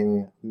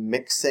advocating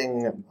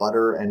mixing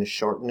butter and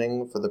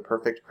shortening for the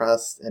perfect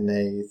crust in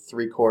a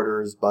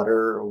 3/4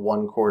 butter,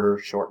 1/4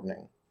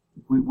 shortening.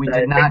 We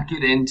did not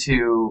get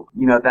into,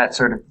 that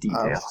sort of detail.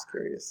 I was just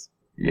curious.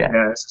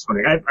 Yeah, it's just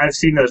funny. I've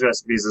seen those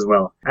recipes as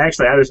well.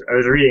 Actually, I was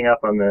reading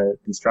up on the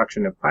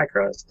construction of pie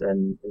crust,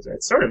 and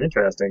it's sort of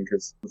interesting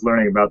because I was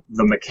learning about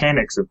the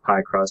mechanics of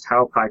pie crust,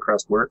 how pie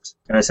crust works.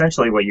 And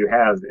essentially what you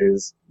have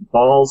is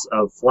balls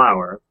of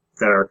flour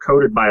that are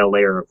coated by a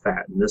layer of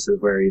fat. And this is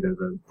where either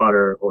the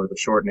butter or the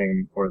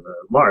shortening or the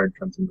lard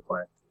comes into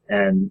play.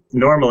 And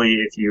normally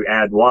if you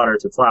add water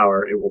to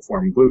flour, it will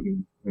form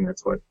gluten. And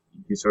that's what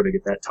you sort of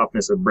get, that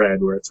toughness of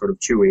bread where it's sort of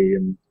chewy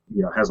and,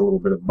 has a little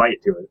bit of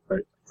bite to it. But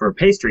for a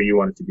pastry, you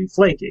want it to be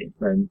flaky.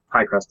 And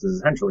pie crust is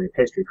essentially a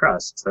pastry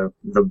crust. So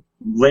the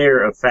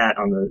layer of fat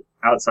on the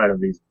outside of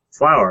these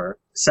flour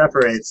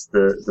separates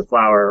the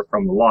flour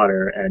from the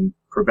water and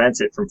prevents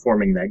it from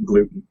forming that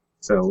gluten.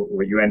 So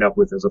what you end up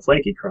with is a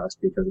flaky crust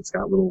because it's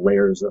got little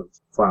layers of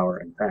flour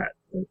and fat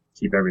that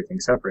keep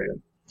everything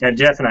separated. And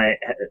Jeff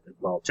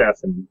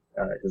and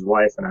his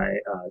wife and I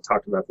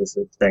talked about this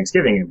at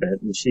Thanksgiving a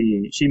bit, and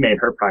she made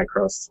her pie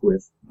crusts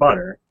with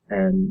butter,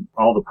 and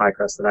all the pie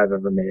crusts that I've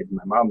ever made,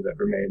 my mom's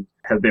ever made,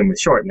 have been with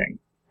shortening.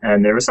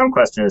 And there was some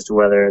question as to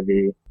whether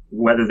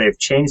they've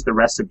changed the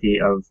recipe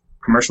of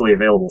commercially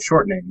available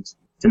shortenings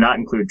to not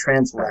include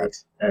trans fat, Right.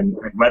 and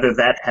whether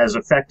that has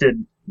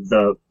affected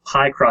the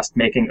pie crust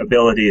making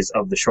abilities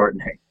of the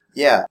shortening.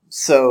 Yeah,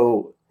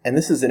 so, and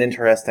this is an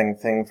interesting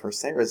thing for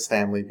Sarah's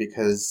family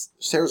because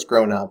Sarah's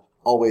grown up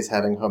always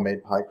having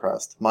homemade pie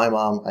crust. My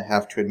mom, I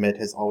have to admit,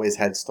 has always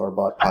had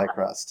store-bought pie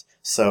crust.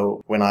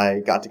 So when I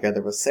got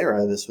together with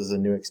Sarah, this was a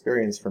new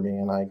experience for me,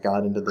 and I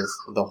got into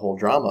the whole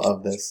drama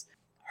of this.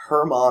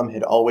 Her mom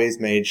had always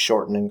made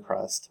shortening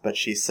crust, but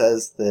she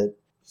says that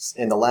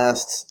in the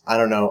last, I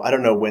don't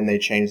know when they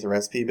changed the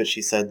recipe, but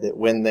she said that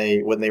when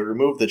they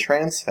removed the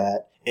trans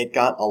fat, it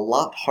got a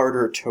lot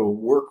harder to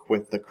work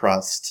with the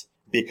crust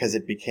because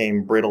it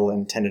became brittle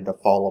and tended to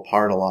fall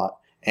apart a lot.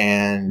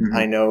 And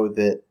I know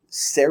that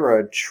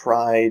Sarah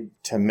tried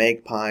to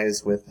make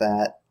pies with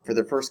that for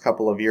the first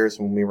couple of years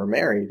when we were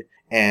married,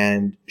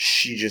 and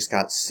she just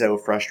got so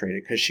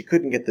frustrated because she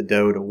couldn't get the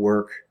dough to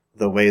work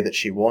the way that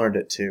she wanted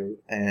it to.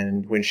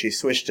 And when she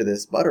switched to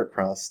this butter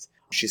crust,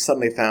 she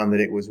suddenly found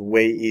that it was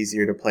way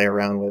easier to play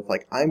around with.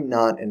 Like, I'm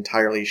not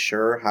entirely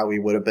sure how we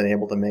would have been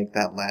able to make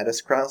that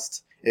lattice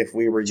crust if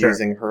we were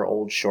using her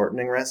old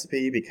shortening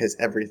recipe, because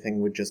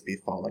everything would just be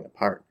falling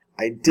apart.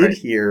 I did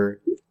hear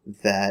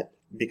that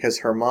because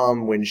her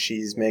mom, when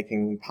she's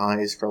making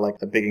pies for like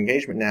a big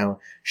engagement now,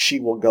 she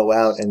will go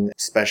out and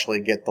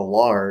especially get the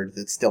lard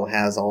that still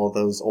has all of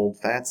those old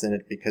fats in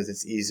it because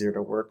it's easier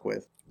to work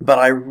with. But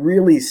I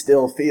really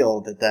still feel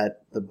that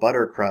the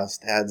butter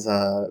crust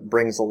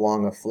brings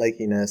along a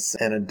flakiness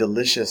and a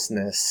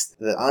deliciousness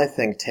that I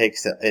think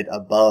takes it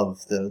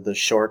above the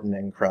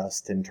shortening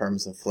crust in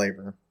terms of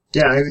flavor.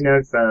 Yeah, I mean,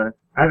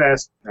 I've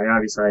asked,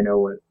 obviously I know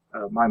what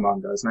my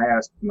mom does, and I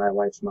asked my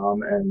wife's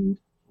mom and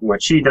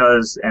what she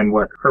does and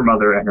what her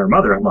mother and her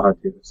mother-in-law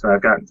do. So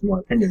I've gotten some more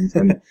opinions,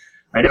 and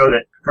I know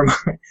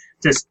that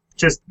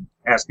just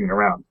asking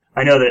around.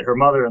 I know that her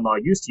mother-in-law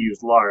used to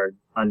use lard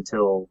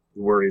until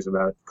worries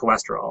about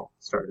cholesterol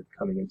started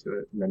coming into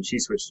it, and then she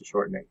switched to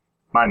shortening.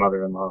 My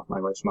mother-in-law, my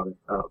wife's mother,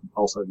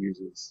 also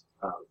uses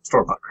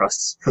store-bought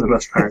crusts for the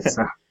most part.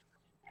 So.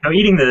 Now,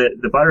 eating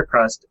the butter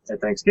crust at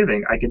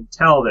Thanksgiving, I could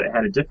tell that it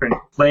had a different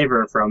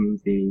flavor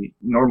from the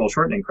normal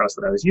shortening crust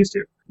that I was used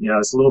to. You know,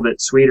 it's a little bit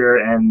sweeter,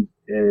 and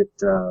it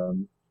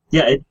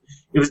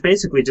was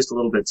basically just a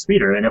little bit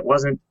sweeter, and it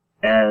wasn't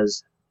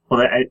as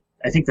well.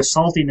 I think the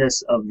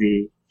saltiness of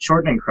the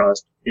shortening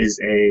crust is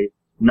a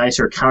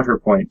nicer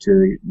counterpoint to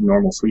the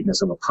normal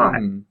sweetness of a pie.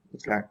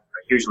 Okay.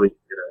 Usually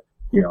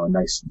you get a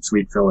nice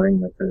sweet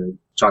filling with a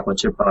chocolate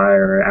chip pie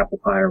or apple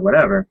pie or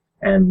whatever,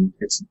 and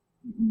it's,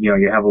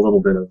 you have a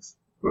little bit of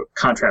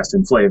contrast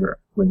in flavor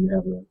when you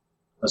have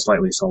a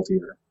slightly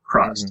saltier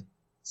crust. Mm-hmm.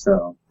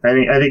 So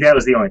I think that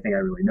was the only thing I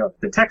really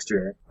noticed. The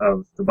texture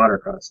of the butter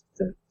crust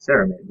that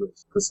Sarah made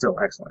was still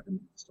excellent and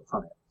still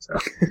fine. So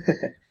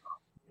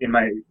in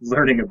my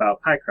learning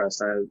about pie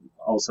crust, I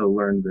also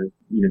learned that,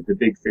 the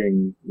big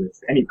thing with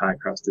any pie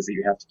crust is that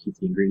you have to keep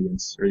the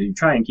ingredients, or you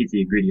try and keep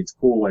the ingredients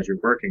cool as you're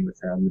working with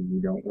them, and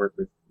you don't work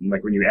with,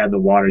 like when you add the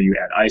water, you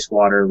add ice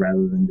water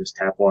rather than just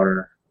tap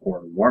water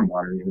or warm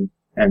water even,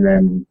 and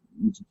then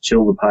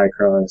chill the pie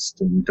crust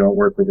and don't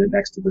work with it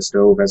next to the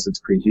stove as it's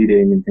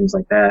preheating and things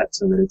like that,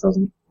 so that it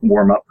doesn't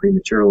warm up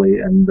prematurely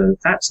and the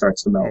fat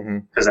starts to melt,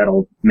 because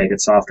that'll make it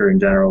softer in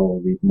general.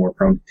 It'll be more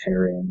prone to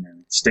tearing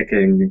and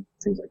sticking,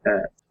 things like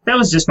that. That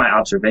was just my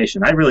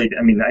observation. I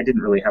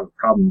didn't really have a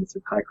problem with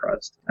your pie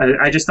crust.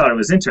 I just thought it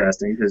was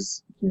interesting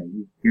because,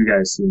 you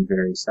guys seem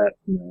very set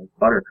in the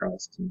butter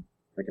crust. And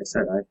like I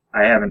said,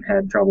 I haven't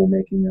had trouble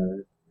making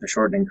a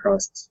shortening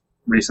crust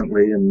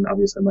recently, and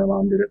obviously my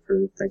mom did it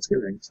for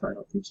Thanksgiving, so I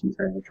don't think she's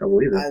had any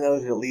trouble either. I know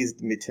it leads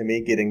to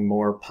me getting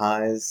more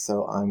pies,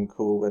 so I'm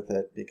cool with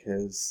it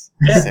because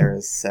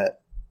Sarah's set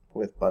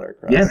with butter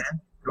crust. Yeah,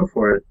 man. Go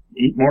for it.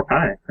 Eat more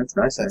pie. That's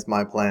what I say. That's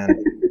my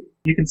plan.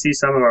 You can see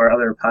some of our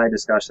other pie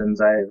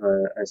discussions. I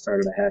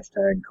started a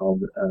hashtag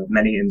called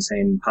Many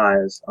Insane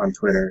Pies on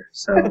Twitter.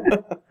 So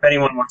if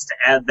anyone wants to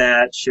add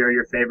that, share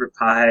your favorite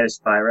pies,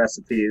 pie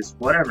recipes,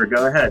 whatever,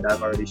 go ahead.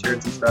 I've already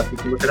shared some stuff. You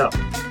can look it up.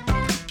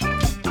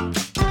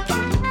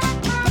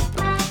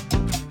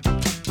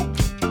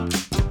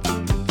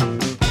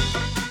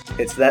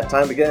 It's that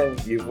time again.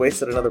 You've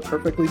wasted another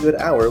perfectly good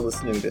hour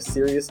listening to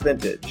Serious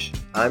Vintage.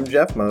 I'm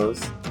Jeff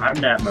Mose. I'm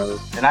Nat Mose.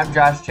 And I'm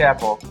Josh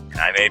Chappell. And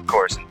I'm Abe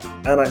Corson.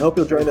 And I hope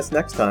you'll join us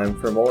next time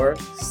for more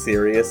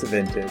Serious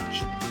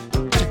Vintage.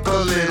 Take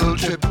a little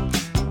trip,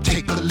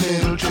 take a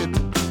little trip.